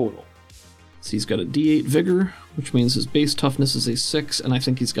 total. So he's got a d8 vigor, which means his base toughness is a 6, and I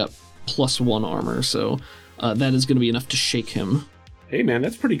think he's got +1 armor, so that is going to be enough to shake him. Hey man,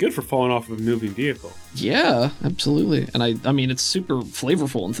 that's pretty good for falling off of a moving vehicle. Yeah, absolutely. And I mean, it's super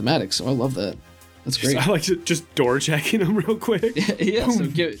flavorful and thematic, so I love that. That's great. I like just door checking him real quick. Yeah, so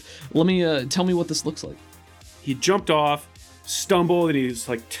let me tell me what this looks like. He jumped off, stumbled, and he's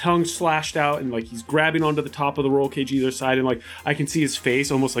like tongue slashed out, and like he's grabbing onto the top of the roll cage either side, and like I can see his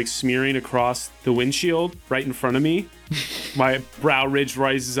face almost like smearing across the windshield right in front of me. My brow ridge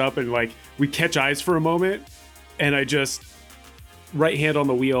rises up, and like we catch eyes for a moment, and I just right hand on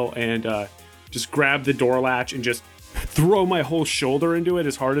the wheel and just grab the door latch and just throw my whole shoulder into it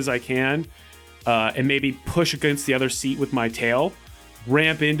as hard as I can, and maybe push against the other seat with my tail,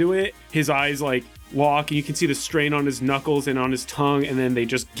 ramp into it. His eyes like lock, and you can see the strain on his knuckles and on his tongue, and then they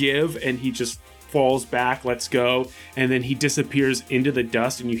just give, and he just falls back, lets go, and then he disappears into the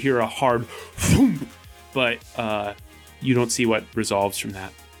dust, and you hear a hard thump, but you don't see what resolves from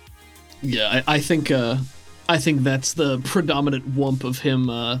that. Yeah, I think that's the predominant whump of him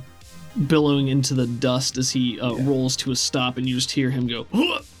billowing into the dust as he rolls to a stop, and you just hear him go,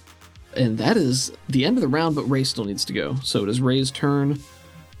 "Huh!" And that is the end of the round, but Ray still needs to go. So it is Ray's turn.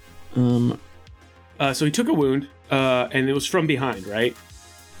 So he took a wound, and it was from behind, right?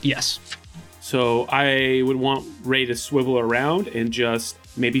 Yes. So I would want Ray to swivel around and just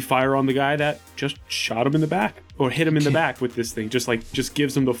maybe fire on the guy that just shot him in the back, or hit him in the back with this thing. Just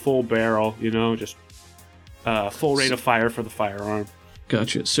gives him the full barrel, just full rate of fire for the firearm.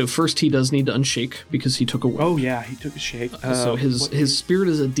 Gotcha. So first he does need to unshake because he took a wound. Oh yeah, he took a shake. So his spirit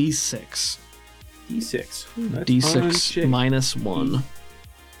is a d6. D6. D6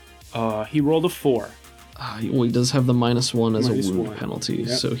 -1. He rolled a 4. Well, he does have the -1 as a wound 1 penalty,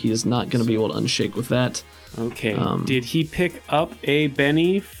 yep. so he is not going to be able to unshake with that. Okay. Did he pick up a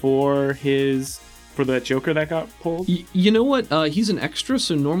Benny for that Joker that got pulled? You know what? He's an extra,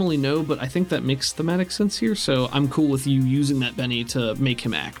 so normally no, but I think that makes thematic sense here, so I'm cool with you using that Benny to make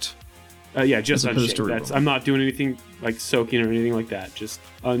him act. Yeah, just unshake. I'm not doing anything like soaking or anything like that. Just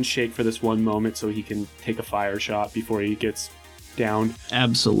unshake for this one moment so he can take a fire shot before he gets downed.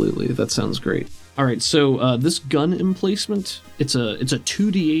 Absolutely. That sounds great. All right, so this gun emplacement, it's a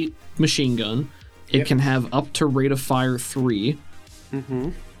 2d8 machine gun, It can have up to rate of fire 3. Mm-hmm.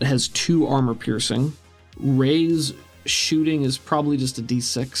 It has 2 armor piercing. Ray's shooting is probably just a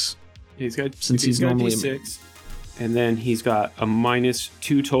D6. He's got normally D6, and then he's got a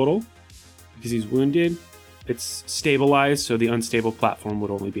 -2 total because he's wounded. It's stabilized, so the unstable platform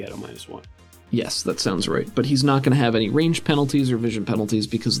would only be at a -1. Yes, that sounds right. But he's not going to have any range penalties or vision penalties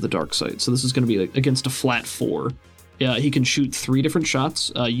because of the dark sight. So this is going to be against a flat 4. He can shoot 3 different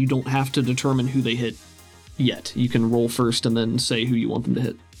shots. You don't have to determine who they hit yet. You can roll first and then say who you want them to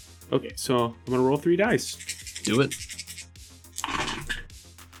hit. Okay, so I'm going to roll 3 dice. Do it.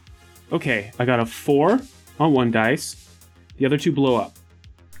 Okay, I got a 4 on 1 dice. The other 2 blow up.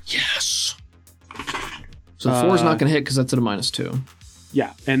 Yes. So 4 is not going to hit because that's at a -2.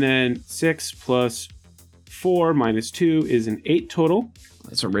 Yeah, and then 6 plus 4 minus 2 is an 8 total.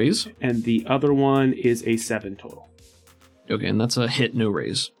 That's a raise. And the other one is a 7 total. Okay, and that's a hit, no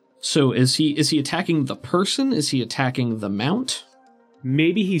raise. So is he attacking the person? Is he attacking the mount?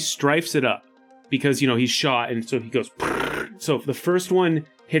 Maybe he strifes it up because, he's shot, and so he goes... So the first one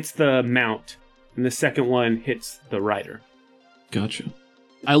hits the mount, and the second one hits the rider. Gotcha.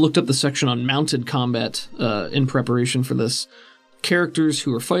 I looked up the section on mounted combat in preparation for this. Characters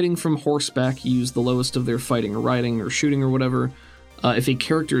who are fighting from horseback use the lowest of their fighting or riding or shooting or whatever. If a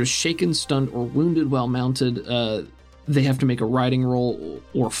character is shaken, stunned, or wounded while mounted, they have to make a riding roll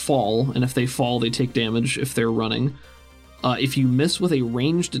or fall, and if they fall, they take damage if they're running. If you miss with a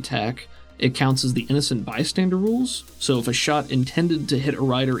ranged attack, it counts as the innocent bystander rules. So if a shot intended to hit a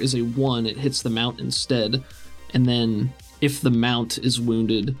rider is a 1, it hits the mount instead. And then if the mount is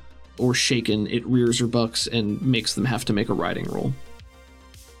wounded or shaken, it rears or bucks and makes them have to make a riding roll.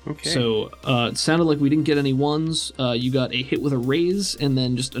 Okay. So it sounded like we didn't get any 1s. You got a hit with a raise and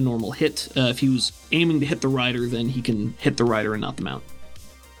then just a normal hit. If he was aiming to hit the rider, then he can hit the rider and not the mount.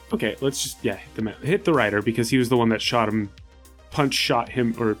 Okay, let's just, hit the rider because he was the one that shot him, shot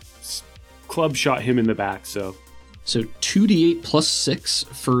him, or club shot him in the back, so... So 2d8 plus 6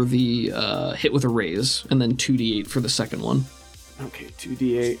 for the hit with a raise, and then 2d8 for the second one. Okay,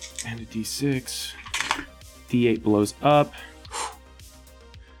 2d8 and a d6. D8 blows up.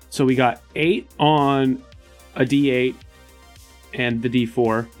 So we got 8 on a d8 and the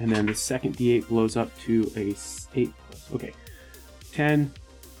d4, and then the second d8 blows up to a 8 plus. Okay, 10,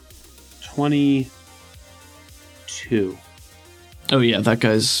 22. Oh yeah,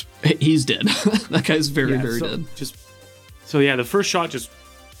 he's dead. That guy's very dead. So the first shot just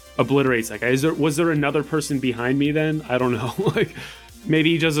obliterates that guy. Was there another person behind me then? I don't know. Like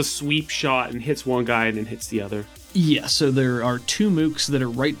maybe he does a sweep shot and hits one guy and then hits the other. Yeah, so there are 2 mooks that are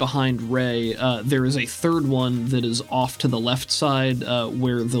right behind Ray. There is a third one that is off to the left side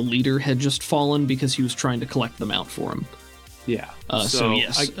where the leader had just fallen because he was trying to collect them out for him. Yeah. So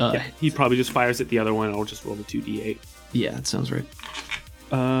yes. He probably just fires at the other one and I'll just roll the 2d8. Yeah, that sounds right.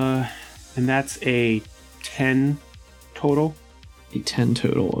 And that's a 10 total. A 10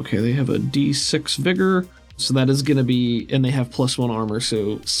 total. Okay, they have a d6 vigor, so that is going to be, and they have +1 armor,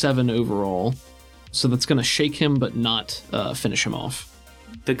 so 7 overall. So that's going to shake him, but not finish him off.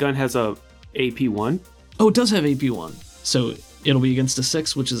 The gun has a AP1. Oh, it does have AP1. So it'll be against a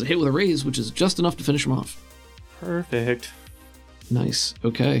 6, which is a hit with a raise, which is just enough to finish him off. Perfect. Nice.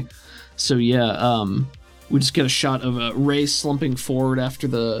 Okay. So yeah, we just get a shot of Ray slumping forward after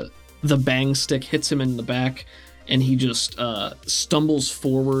the bang stick hits him in the back, and he just stumbles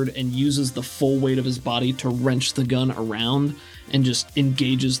forward and uses the full weight of his body to wrench the gun around and just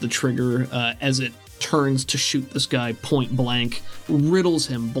engages the trigger as it turns to shoot this guy point blank, riddles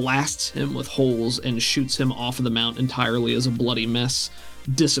him, blasts him with holes, and shoots him off of the mount entirely as a bloody mess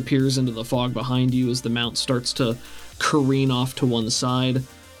disappears into the fog behind you as the mount starts to careen off to one side.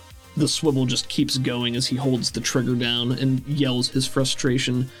 The swivel just keeps going as he holds the trigger down and yells his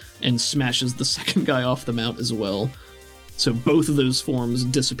frustration and smashes the second guy off the mount as well. So both of those forms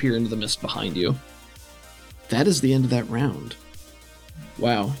disappear into the mist behind you. That is the end of that round.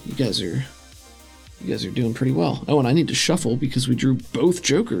 Wow, you guys are doing pretty well. Oh, and I need to shuffle because we drew both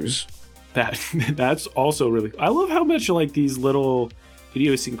jokers. That's also really... I love how much like these little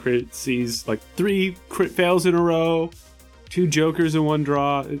idiosyncrasies, like 3 crit fails in a row, 2 jokers in 1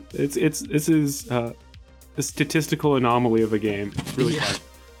 draw. This is a statistical anomaly of a game. It's really fun.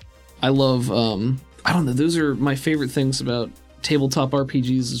 I love, I don't know, those are my favorite things about tabletop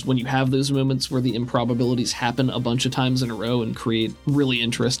RPGs is when you have those moments where the improbabilities happen a bunch of times in a row and create really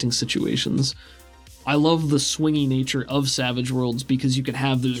interesting situations. I love the swingy nature of Savage Worlds because you can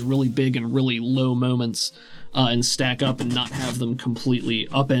have those really big and really low moments and stack up and not have them completely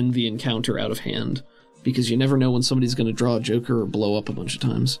upend the encounter out of hand, because you never know when somebody's going to draw a joker or blow up a bunch of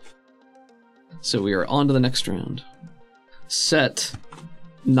times. So we are on to the next round. Set,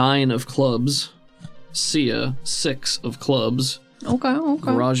 9 of clubs. Sia, 6 of clubs. Okay.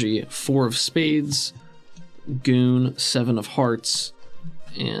 Garaji, 4 of spades. Goon, 7 of hearts.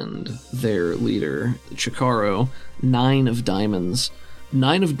 And their leader, Chikaro, 9 of diamonds.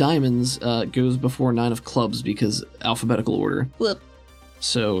 9 of diamonds goes before 9 of clubs because alphabetical order. Whoop.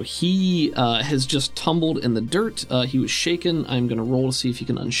 So he has just tumbled in the dirt. He was shaken. I'm going to roll to see if he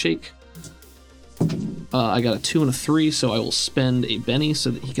can unshake. I got a 2 and a 3, so I will spend a Benny so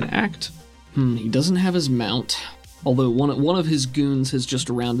that he can act. He doesn't have his mount, although one of his goons has just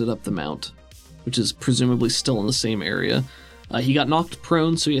rounded up the mount, which is presumably still in the same area. He got knocked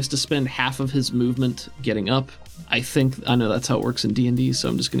prone, so he has to spend half of his movement getting up. I know that's how it works in D&D, so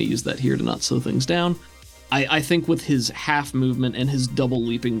I'm just going to use that here to not slow things down. I think with his half movement and his double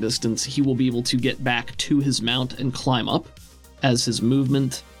leaping distance, he will be able to get back to his mount and climb up as his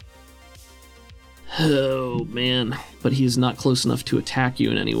movement. Oh, man. But he is not close enough to attack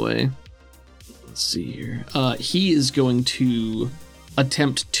you in any way. Let's see here. He is going to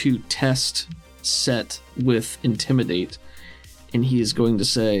attempt to test Set with Intimidate. And he is going to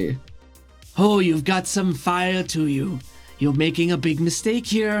say, Oh, you've got some fire to you. You're making a big mistake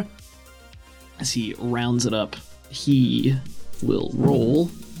here. as he rounds it up, he will roll.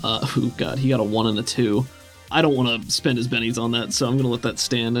 Oh god, he got a 1 and a 2. I don't want to spend his bennies on that, so I'm going to let that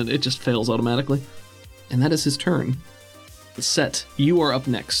stand, and it just fails automatically. And that is his turn. Set, you are up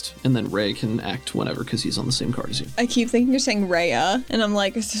next, and then Ray can act whenever, because he's on the same card as you. I keep thinking you're saying Raya, and I'm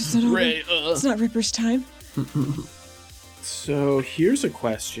like, it's not Ripper's time. So here's a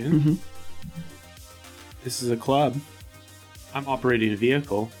question. Mm-hmm. This is a club. I'm operating a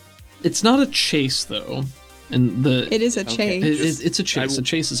vehicle. It's not a chase, though. And it is a chase. It's a chase. The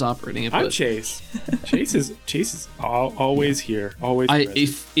chase is operating it. I'm Chase. Chase is always here. Always.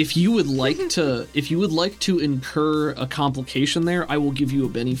 If you would like to incur a complication there, I will give you a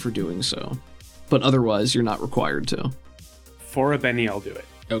Benny for doing so. But otherwise, you're not required to. For a Benny, I'll do it.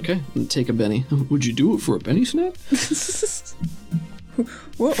 Okay, take a Benny. Would you do it for a Benny Snap?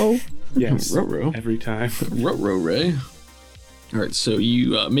 Whoa. Yes. Ruh-roh. Every time. Ruh-roh, Ray. All right, so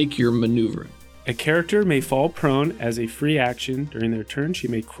you make your maneuver. A character may fall prone as a free action during their turn. She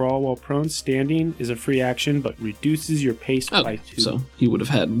may crawl while prone. Standing is a free action, but reduces your pace by 2. So he would have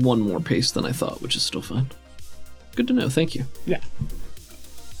had 1 more pace than I thought, which is still fine. Good to know. Thank you. Yeah.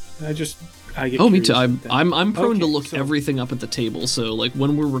 I get me too. curious I'm prone to look everything up at the table. So like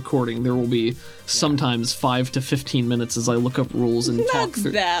when we're recording, there will be sometimes 5 to 15 minutes as I look up rules and talk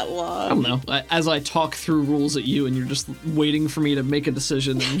through. Not that long. I don't know. As I talk through rules at you, and you're just waiting for me to make a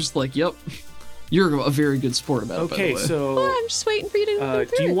decision, and I'm just like, yep. You're a very good sport about it, by the way. So well, I'm just waiting for you to go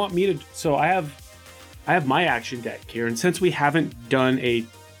through do you want me to? So I have my action deck here, and since we haven't done a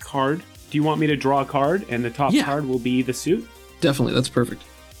card, do you want me to draw a card, and the top card will be the suit? Definitely, that's perfect.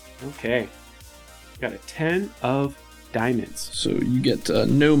 Okay. Got a 10 of diamonds. So you get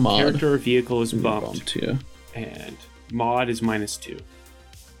no mod. Character or vehicle is bumped. Yeah. And mod is -2.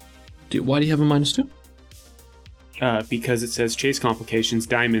 Why do you have a -2? Because it says chase complications,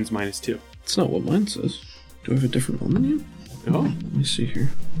 diamonds -2. That's not what mine says. Do I have a different one than you? Oh. Let me see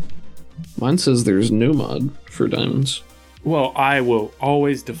here. Mine says there's no mod for diamonds. Well, I will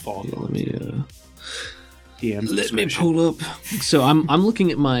always default. Yeah, let me Let me pull up. So I'm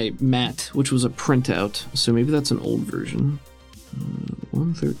looking at my mat, which was a printout. So maybe that's an old version.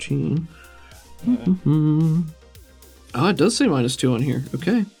 113. Oh, it does say -2 on here.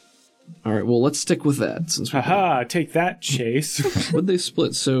 Okay. All right. Well, let's stick with that. Since haha, take that, Chase. What'd they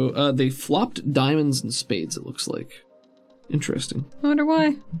split? So they flopped diamonds and spades. It looks like. Interesting. I wonder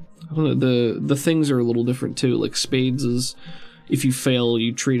why. I don't know. The things are a little different too. Like spades is, if you fail,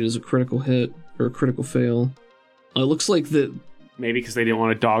 you treat it as a critical hit or a critical fail. It looks like the. Maybe because they didn't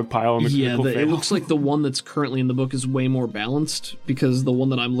want a dogpile on the critical fail. It looks like the one that's currently in the book is way more balanced, because the one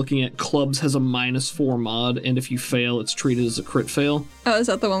that I'm looking at, clubs, has a -4 mod, and if you fail, it's treated as a crit fail. Oh, is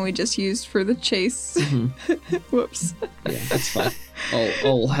that the one we just used for the chase? Mm-hmm. Whoops. Yeah, that's fine.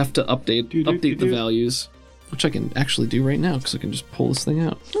 I'll have to update the values, which I can actually do right now, because I can just pull this thing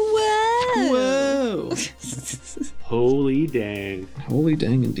out. Whoa! Holy dang. Holy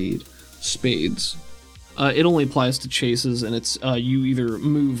dang indeed. Spades. It only applies to chases, and it's you either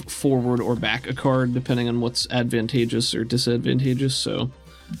move forward or back a card, depending on what's advantageous or disadvantageous, so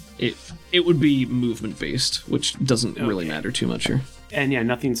it would be movement-based, which doesn't really matter too much here. And yeah,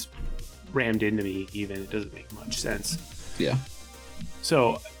 nothing's rammed into me even. It doesn't make much sense. Yeah.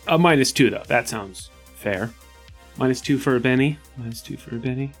 So, a -2, though. That sounds fair. -2 for a Benny. -2 for a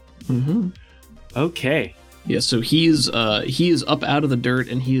Benny. Mm-hmm. Okay. Yeah, so he is up out of the dirt,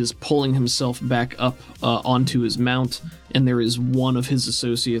 and he is pulling himself back up onto his mount, and there is one of his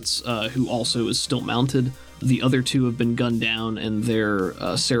associates who also is still mounted. The other two have been gunned down, and their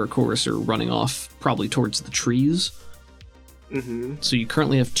Saracoris are running off, probably towards the trees. Mm-hmm. So you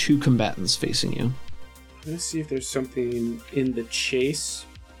currently have 2 combatants facing you. Let's see if there's something in the chase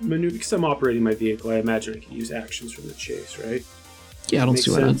maneuver. Because I'm operating my vehicle, I imagine I can use actions from the chase, right? Yeah, I don't Makes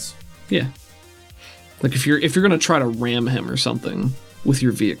see why sense. not. Yeah. Like if you're gonna try to ram him or something with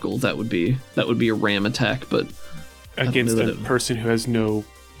your vehicle, that would be a ram attack, but Against a person who has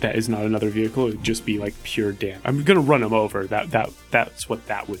that is not another vehicle, it would just be like pure damage. I'm gonna run him over. That's what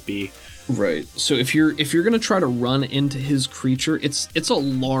that would be. Right. So if you're gonna try to run into his creature, it's a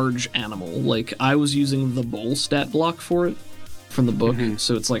large animal. Like I was using the bull stat block for it from the book,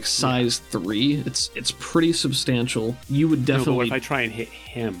 so it's like size 3. It's pretty substantial. You would definitely. No, but what if I try and hit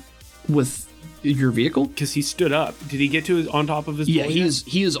him with your vehicle? Because he stood up. Did he get to on top of his? Yeah, bull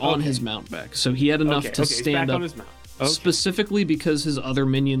he is on his mount back, so he had enough to he's stand back up. on his mount. Okay. Specifically because his other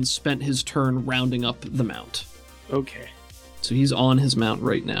minions spent his turn rounding up the mount. Okay. So he's on his mount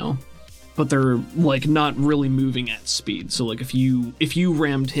right now. But they're like not really moving at speed. So like if you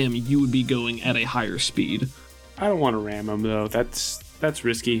rammed him, you would be going at a higher speed. I don't want to ram him though. That's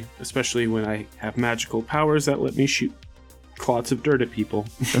risky, especially when I have magical powers that let me shoot clots of dirt at people.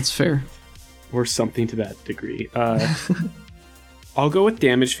 That's fair. Or something to that degree. I'll go with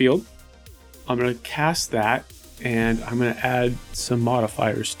damage field. I'm going to cast that, and I'm going to add some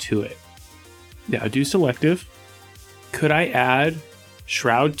modifiers to it. Yeah, I'll do selective. Could I add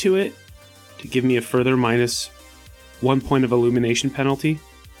shroud to it to give me a further -1 point of illumination penalty?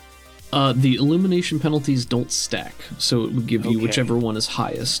 The illumination penalties don't stack, so it would give you Okay. whichever one is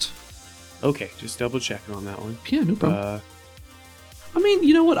highest. Okay, just double checking on that one. Yeah, no problem. I mean,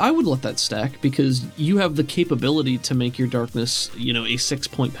 you know what? I would let that stack because you have the capability to make your darkness, a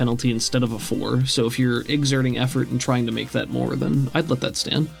 6-point penalty instead of a 4. So if you're exerting effort and trying to make that more, then I'd let that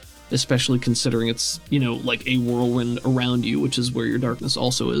stand. Especially considering it's, like a whirlwind around you, which is where your darkness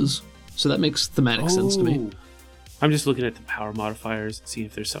also is. So that makes thematic sense to me. I'm just looking at the power modifiers and seeing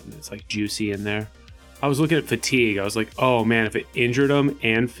if there's something that's like juicy in there. I was looking at fatigue. I was like, oh man, if it injured them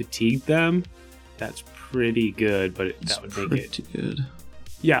and fatigued them, that's pretty good, but that would make it pretty good.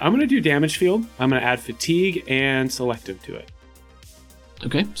 Yeah, I'm gonna do damage field. I'm gonna add fatigue and selective to it.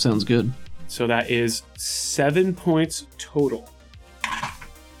 Okay, sounds good. So that is 7 points total.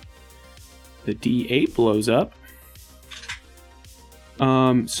 The D8 blows up.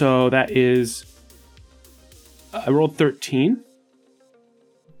 So that is I rolled 13.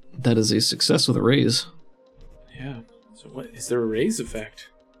 That is a success with a raise. Yeah. So what is there a raise effect?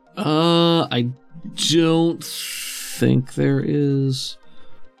 I don't think there is.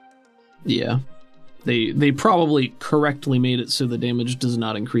 Yeah. They probably correctly made it so the damage does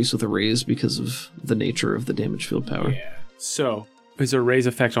not increase with a raise because of the nature of the damage field power. Yeah. So, is there a raise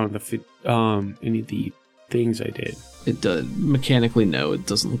effect on any of the things I did? It does mechanically. No, it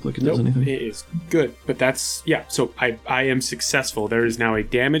doesn't look like it does anything. It is good, but that's so I am successful. There is now a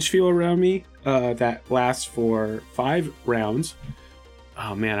damage field around me that lasts for 5 rounds.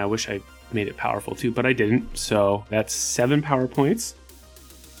 Oh man, I wish I made it powerful too, but I didn't. So that's 7 power points.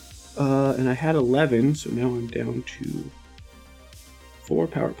 And I had 11, so now I'm down to 4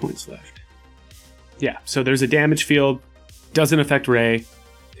 power points left. Yeah, so there's a damage field. Doesn't affect Ray.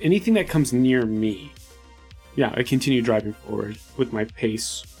 Anything that comes near me. Yeah, I continue driving forward with my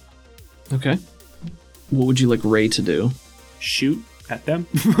pace. Okay. What would you like Ray to do? Shoot at them.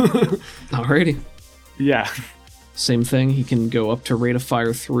 Alrighty. Yeah. Same thing. He can go up to rate of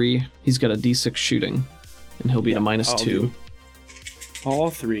fire 3. He's got a d6 shooting, and he'll be at a -2. do all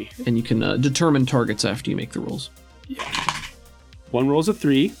 3. And you can determine targets after you make the rolls. Yeah. One rolls a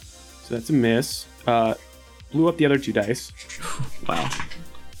 3, so that's a miss. Blew up the other 2 dice. Wow.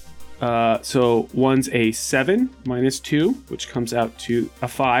 So one's a 7 -2, which comes out to a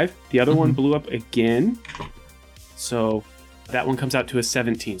 5. The other one blew up again. So that one comes out to a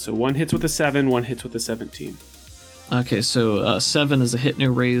 17. So one hits with a 7, one hits with a 17. Okay, so 7 is a hit, no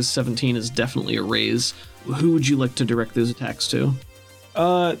raise. 17 is definitely a raise. Who would you like to direct those attacks to?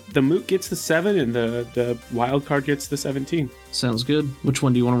 The moot gets the 7 and the wild card gets the 17. Sounds good. Which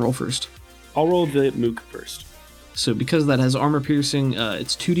one do you want to roll first? I'll roll the mook first. So because that has armor piercing,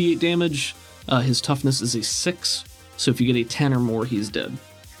 it's 2d8 damage. His toughness is a 6. So if you get a 10 or more, he's dead.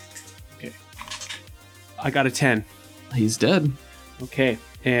 Okay. I got a 10. He's dead. Okay.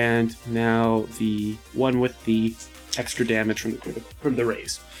 And now the one with the extra damage from the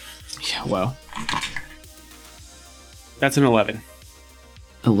raise. Yeah, wow. That's an 11.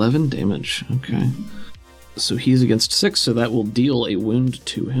 11 damage. Okay. So he's against 6, so that will deal a wound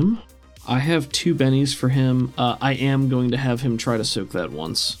to him. I have 2 bennies for him. I am going to have him try to soak that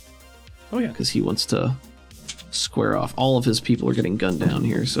once. Oh, yeah. Because he wants to square off. All of his people are getting gunned down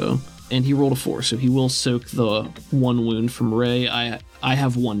here, so... And he rolled a 4, so he will soak the 1 wound from Ray. I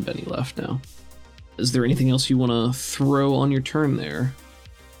have 1 benny left now. Is there anything else you want to throw on your turn there?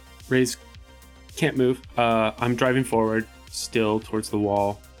 Ray's can't move. I'm driving forward, still towards the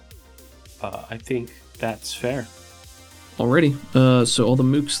wall. I think that's fair. Alrighty, so all the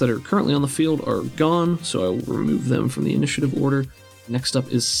mooks that are currently on the field are gone, so I will remove them from the initiative order. Next up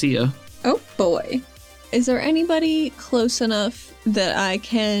is Sia. Oh boy. Is there anybody close enough that I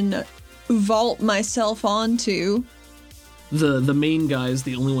can vault myself onto? The main guy is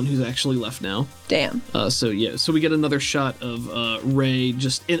the only one who's actually left now. Damn. So we get another shot of Ray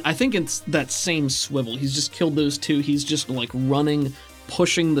I think it's that same swivel. He's just killed those 2. He's just like running,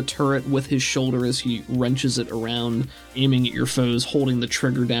 pushing the turret with his shoulder as he wrenches it around, aiming at your foes, holding the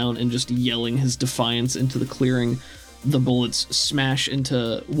trigger down, and just yelling his defiance into the clearing. The bullets smash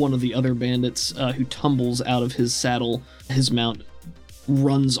into one of the other bandits who tumbles out of his saddle. His mount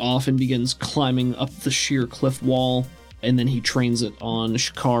runs off and begins climbing up the sheer cliff wall, and then he trains it on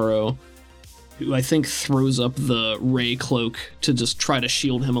Shikaro, who I think throws up the Ray cloak to just try to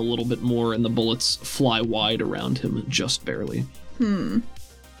shield him a little bit more, and the bullets fly wide around him just barely.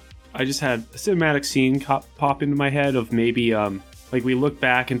 I just had a cinematic scene pop into my head of maybe like we look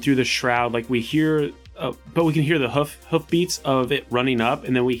back and through the shroud, like we hear but we can hear the hoof beats of it running up,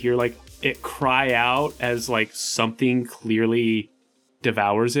 and then we hear like it cry out as like something clearly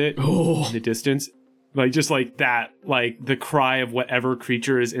devours it in the distance. Like just like that, like the cry of whatever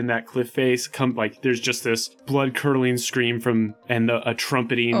creature is in that cliff face like there's just this blood curdling scream from a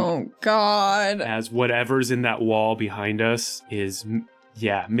trumpeting. Oh God. As whatever's in that wall behind us is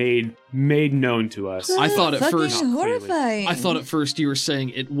made known to us. I thought at Fucking first horrifying. I thought at first you were saying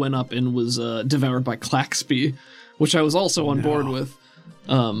it went up and was devoured by Claxby, which I was also on board with.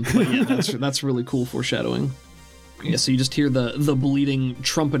 But yeah, that's really cool foreshadowing. Yeah, so you just hear the bleeding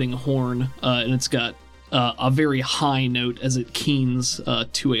trumpeting horn, and it's got a very high note as it keens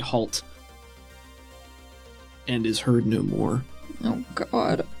to a halt, and is heard no more. Oh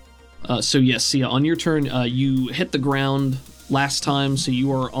God. So yes, Sia, on your turn, you hit the ground last time, so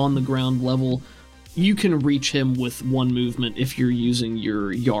you are on the ground level. You can reach him with 1 movement if you're using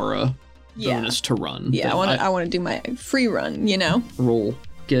your Yara bonus to run. Yeah, I want to do my free run, Roll.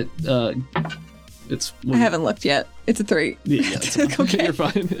 Get, it's... I haven't looked yet. It's a 3. Yeah, it's okay. You're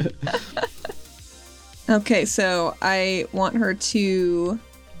fine. Okay, so I want her to...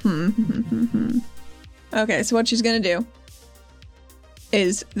 Okay, so what she's gonna do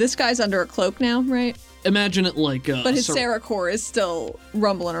is... This guy's under a cloak now, right? Imagine it like... but his Saracor is still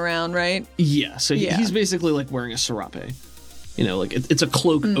rumbling around, right? Yeah, so he's basically like wearing a serape. Like it's a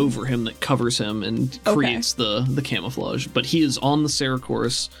cloak over him that covers him and creates the camouflage. But he is on the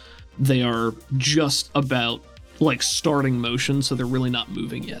Saracorus. They are just about like starting motion, so they're really not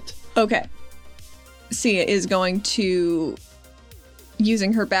moving yet. Okay. Sia is going to,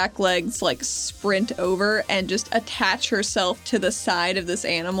 using her back legs, like sprint over and just attach herself to the side of this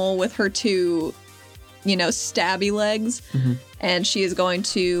animal with her 2, stabby legs. And she is going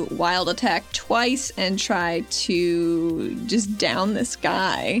to wild attack twice and try to just down this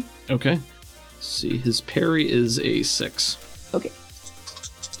guy. Okay. Let's see, his parry is a 6. Okay.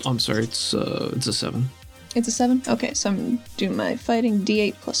 I'm sorry, it's a 7. It's a 7? Okay, so I'm doing my fighting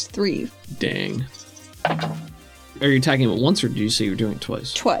D8 plus 3. Dang. Are you attacking him once, or did you say you're doing it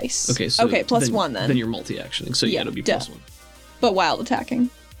twice? Twice. Okay, so plus 1 then. Then you're multi-actioning, so yeah, it'll be plus 1. But wild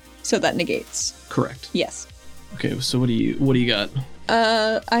attacking. So that negates. Correct. Yes. Okay, so what do you got?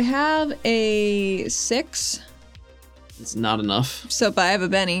 I have a 6. It's not enough. So but I have a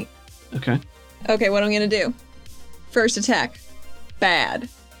Benny. Okay. Okay, what I'm gonna do. First attack. Bad.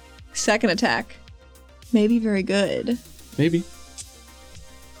 Second attack. Maybe very good. Maybe.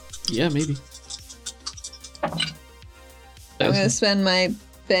 Yeah, maybe. I'm gonna spend my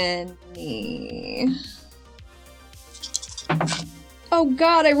Benny. Oh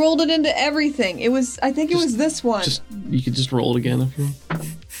God, I rolled it into everything. I think it was this one. You could just roll it again if you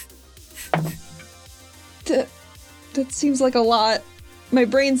want. That seems like a lot. My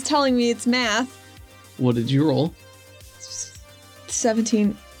brain's telling me it's math. What did you roll?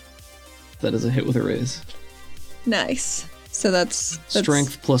 17. That is a hit with a raise. Nice. So that's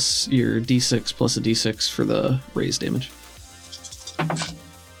strength plus your d6 plus a d6 for the raise damage.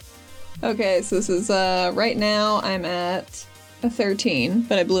 Okay, so this is right now I'm at a 13,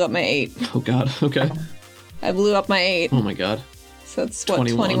 but I blew up my 8. Oh God. Okay. I blew up my 8. Oh my God. So that's what,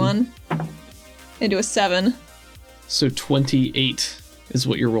 21? Into a 7. So 28 is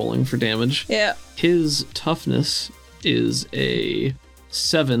what you're rolling for damage. Yeah. His toughness is a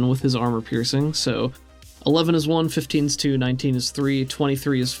 7 with his armor piercing, so 11 is 1, 15 is 2, 19 is 3,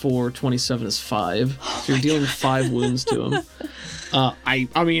 23 is 4, 27 is 5. So you're dealing 5 wounds to him.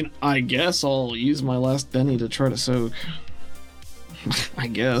 I mean, I guess I'll use my last Benny to try to soak. I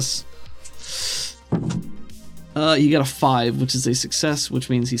guess. He got a 5, which is a success, which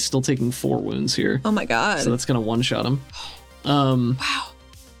means he's still taking 4 wounds here. Oh my god. So that's gonna one-shot him. Wow.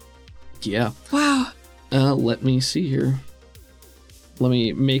 Yeah. Wow. Let me see here. Let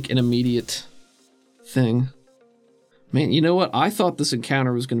me make an immediate thing. Man, you know what? I thought this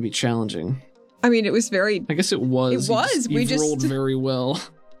encounter was going to be challenging. I mean, it was very... I guess it was. It was. We just rolled very well.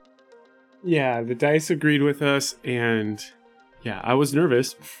 Yeah, the dice agreed with us, and yeah, I was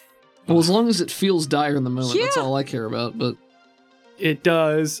nervous. Well, as long as it feels dire in the moment, Yeah. that's all I care about. But It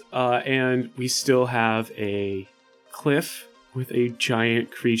does, and we still have a cliff with a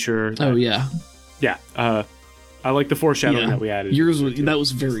giant creature. oh yeah, Yeah, I like the foreshadowing yeah. that we added. Yours was, that was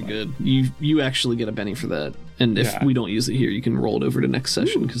very good. You actually get a Benny for that, and if Yeah. we don't use it here, you can roll it over to next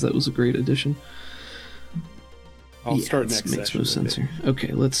session because that was a great addition. I'll Yeah, start this next makes session. most with sense it. here.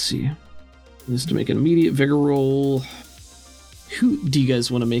 Okay, let's see. Just to make an immediate vigor roll. Who do you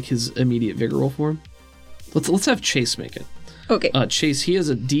guys want to make his immediate vigor roll for him? Let's have Chase make it. Okay. Chase, he has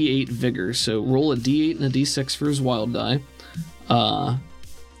a D8 vigor, so roll a D8 and a D6 for his wild die. And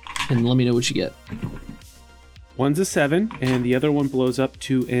let me know what you get. One's a 7, and the other one blows up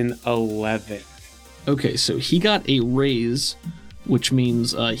to an 11. Okay, so he got a raise, which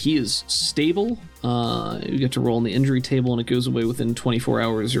means he is stable. You get to roll on the injury table, and it goes away within 24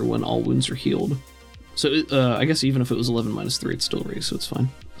 hours or when all wounds are healed. So I guess even if it was 11 minus 3, it's still a raise, so it's fine.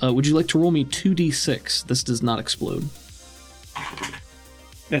 Would you like to roll me 2d6? This does not explode.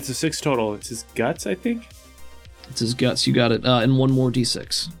 That's a 6 total. It's his guts, I think. It's his guts, you got it. And one more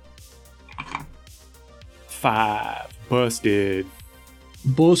d6. 5. Busted.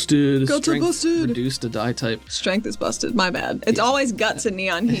 Busted. Guts are Strength busted. Reduced to die type. Strength is busted. My bad. It's always guts in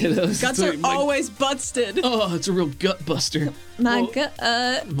Neon Heat. It is. Guts It's are like my- always busted. Oh, it's a real gut buster. My Well,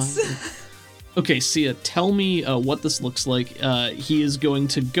 guts. Okay, Sia, tell me what this looks like. He is going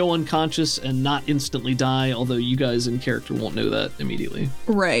to go unconscious and not instantly die, although you guys in character won't know that immediately.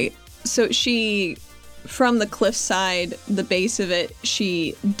 Right. So she, from the cliffside, the base of it,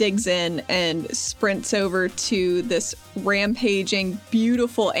 she digs in and sprints over to this rampaging,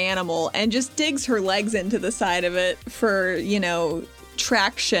 beautiful animal and just digs her legs into the side of it for,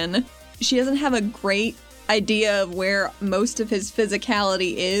 traction. She doesn't have a great idea of where most of his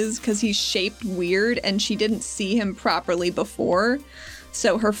physicality is because he's shaped weird and she didn't see him properly before.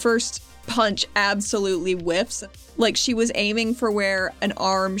 So her first punch absolutely whiffs. Like she was aiming for where an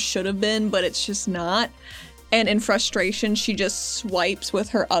arm should have been, but it's just not. And in frustration, she just swipes with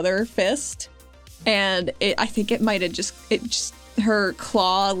her other fist. And I think it might have just her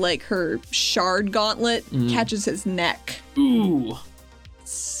claw, like her shard gauntlet, catches his neck. Ooh.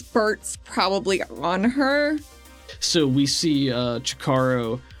 Spurts probably on her. So we see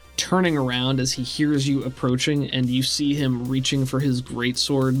Chikaro turning around as he hears you approaching, and you see him reaching for his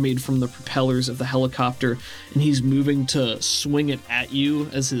greatsword made from the propellers of the helicopter, and he's moving to swing it at you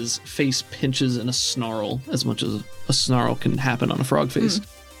as his face pinches in a snarl, as much as a snarl can happen on a frog face.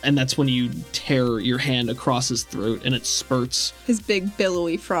 And that's when you tear your hand across his throat, and it spurts. His big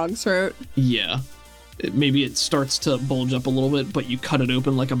billowy frog throat. Yeah. Maybe it starts to bulge up a little bit, but you cut it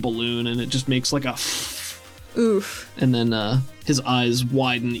open like a balloon, and it just makes like a... Oof. And then his eyes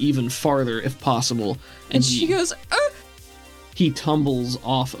widen even farther, if possible. And she goes, He tumbles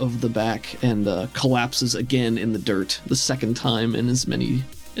off of the back and collapses again in the dirt, the second time in as many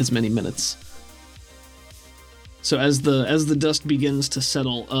minutes. So as the dust begins to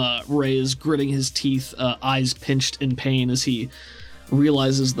settle, Ray is gritting his teeth, eyes pinched in pain as he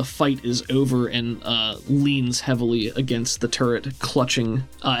realizes the fight is over and leans heavily against the turret, clutching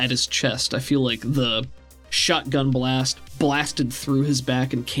at his chest. I feel like the shotgun blast blasted through his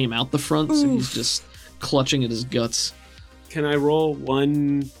back and came out the front, so he's just clutching at his guts. Can I roll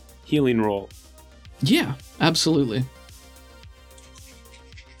one healing roll? Yeah, absolutely.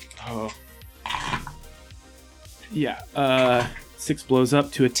 Oh. Yeah, 6 blows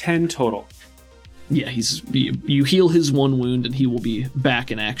up to a 10 total. Yeah, you heal his one wound and he will be back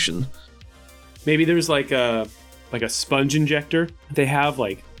in action. Maybe there's like a sponge injector they have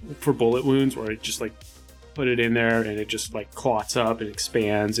like for bullet wounds where it just like put it in there and it just like clots up and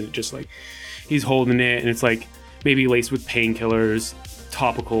expands and it just like he's holding it and it's like maybe laced with painkillers,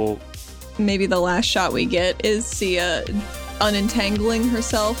 topical. maybe the last shot we get is Sia unentangling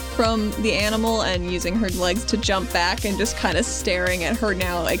herself from the animal and using her legs to jump back and just kind of staring at her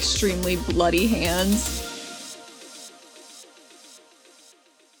now extremely bloody hands.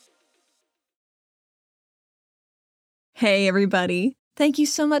 Hey everybody, thank you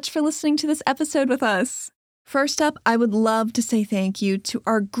so much for listening to this episode with us. First up, I would love to say thank you to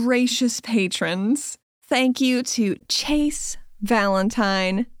our gracious patrons. Thank you to Chase,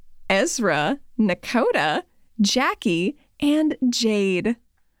 Valentine, Ezra, Nakota, Jackie, and Jade.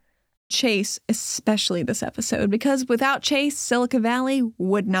 Chase, especially this episode, because without Chase, Silica Valley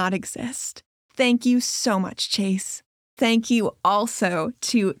would not exist. Thank you so much, Chase. Thank you also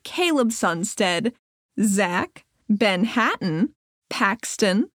to Caleb Sunstead, Zach, Ben Hatton,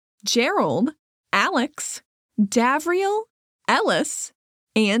 Paxton, Gerald, Alex, Davriel, Ellis,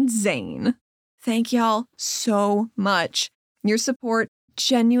 and Zane. Thank y'all so much. Your support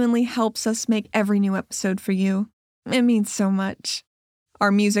genuinely helps us make every new episode for you. It means so much.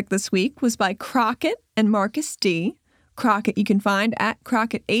 Our music this week was by Crockett and Marcus D. Crockett you can find at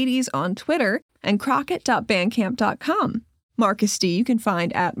Crockett80s on Twitter and crockett.bandcamp.com. Marcus D you can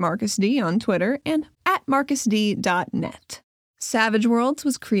find at Marcus D on Twitter and at marcusd.net. Savage Worlds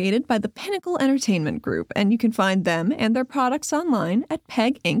was created by the Pinnacle Entertainment Group, and you can find them and their products online at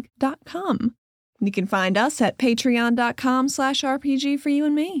peginc.com. You can find us at patreon.com/RPG for you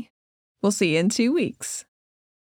and me. We'll see you in 2 weeks.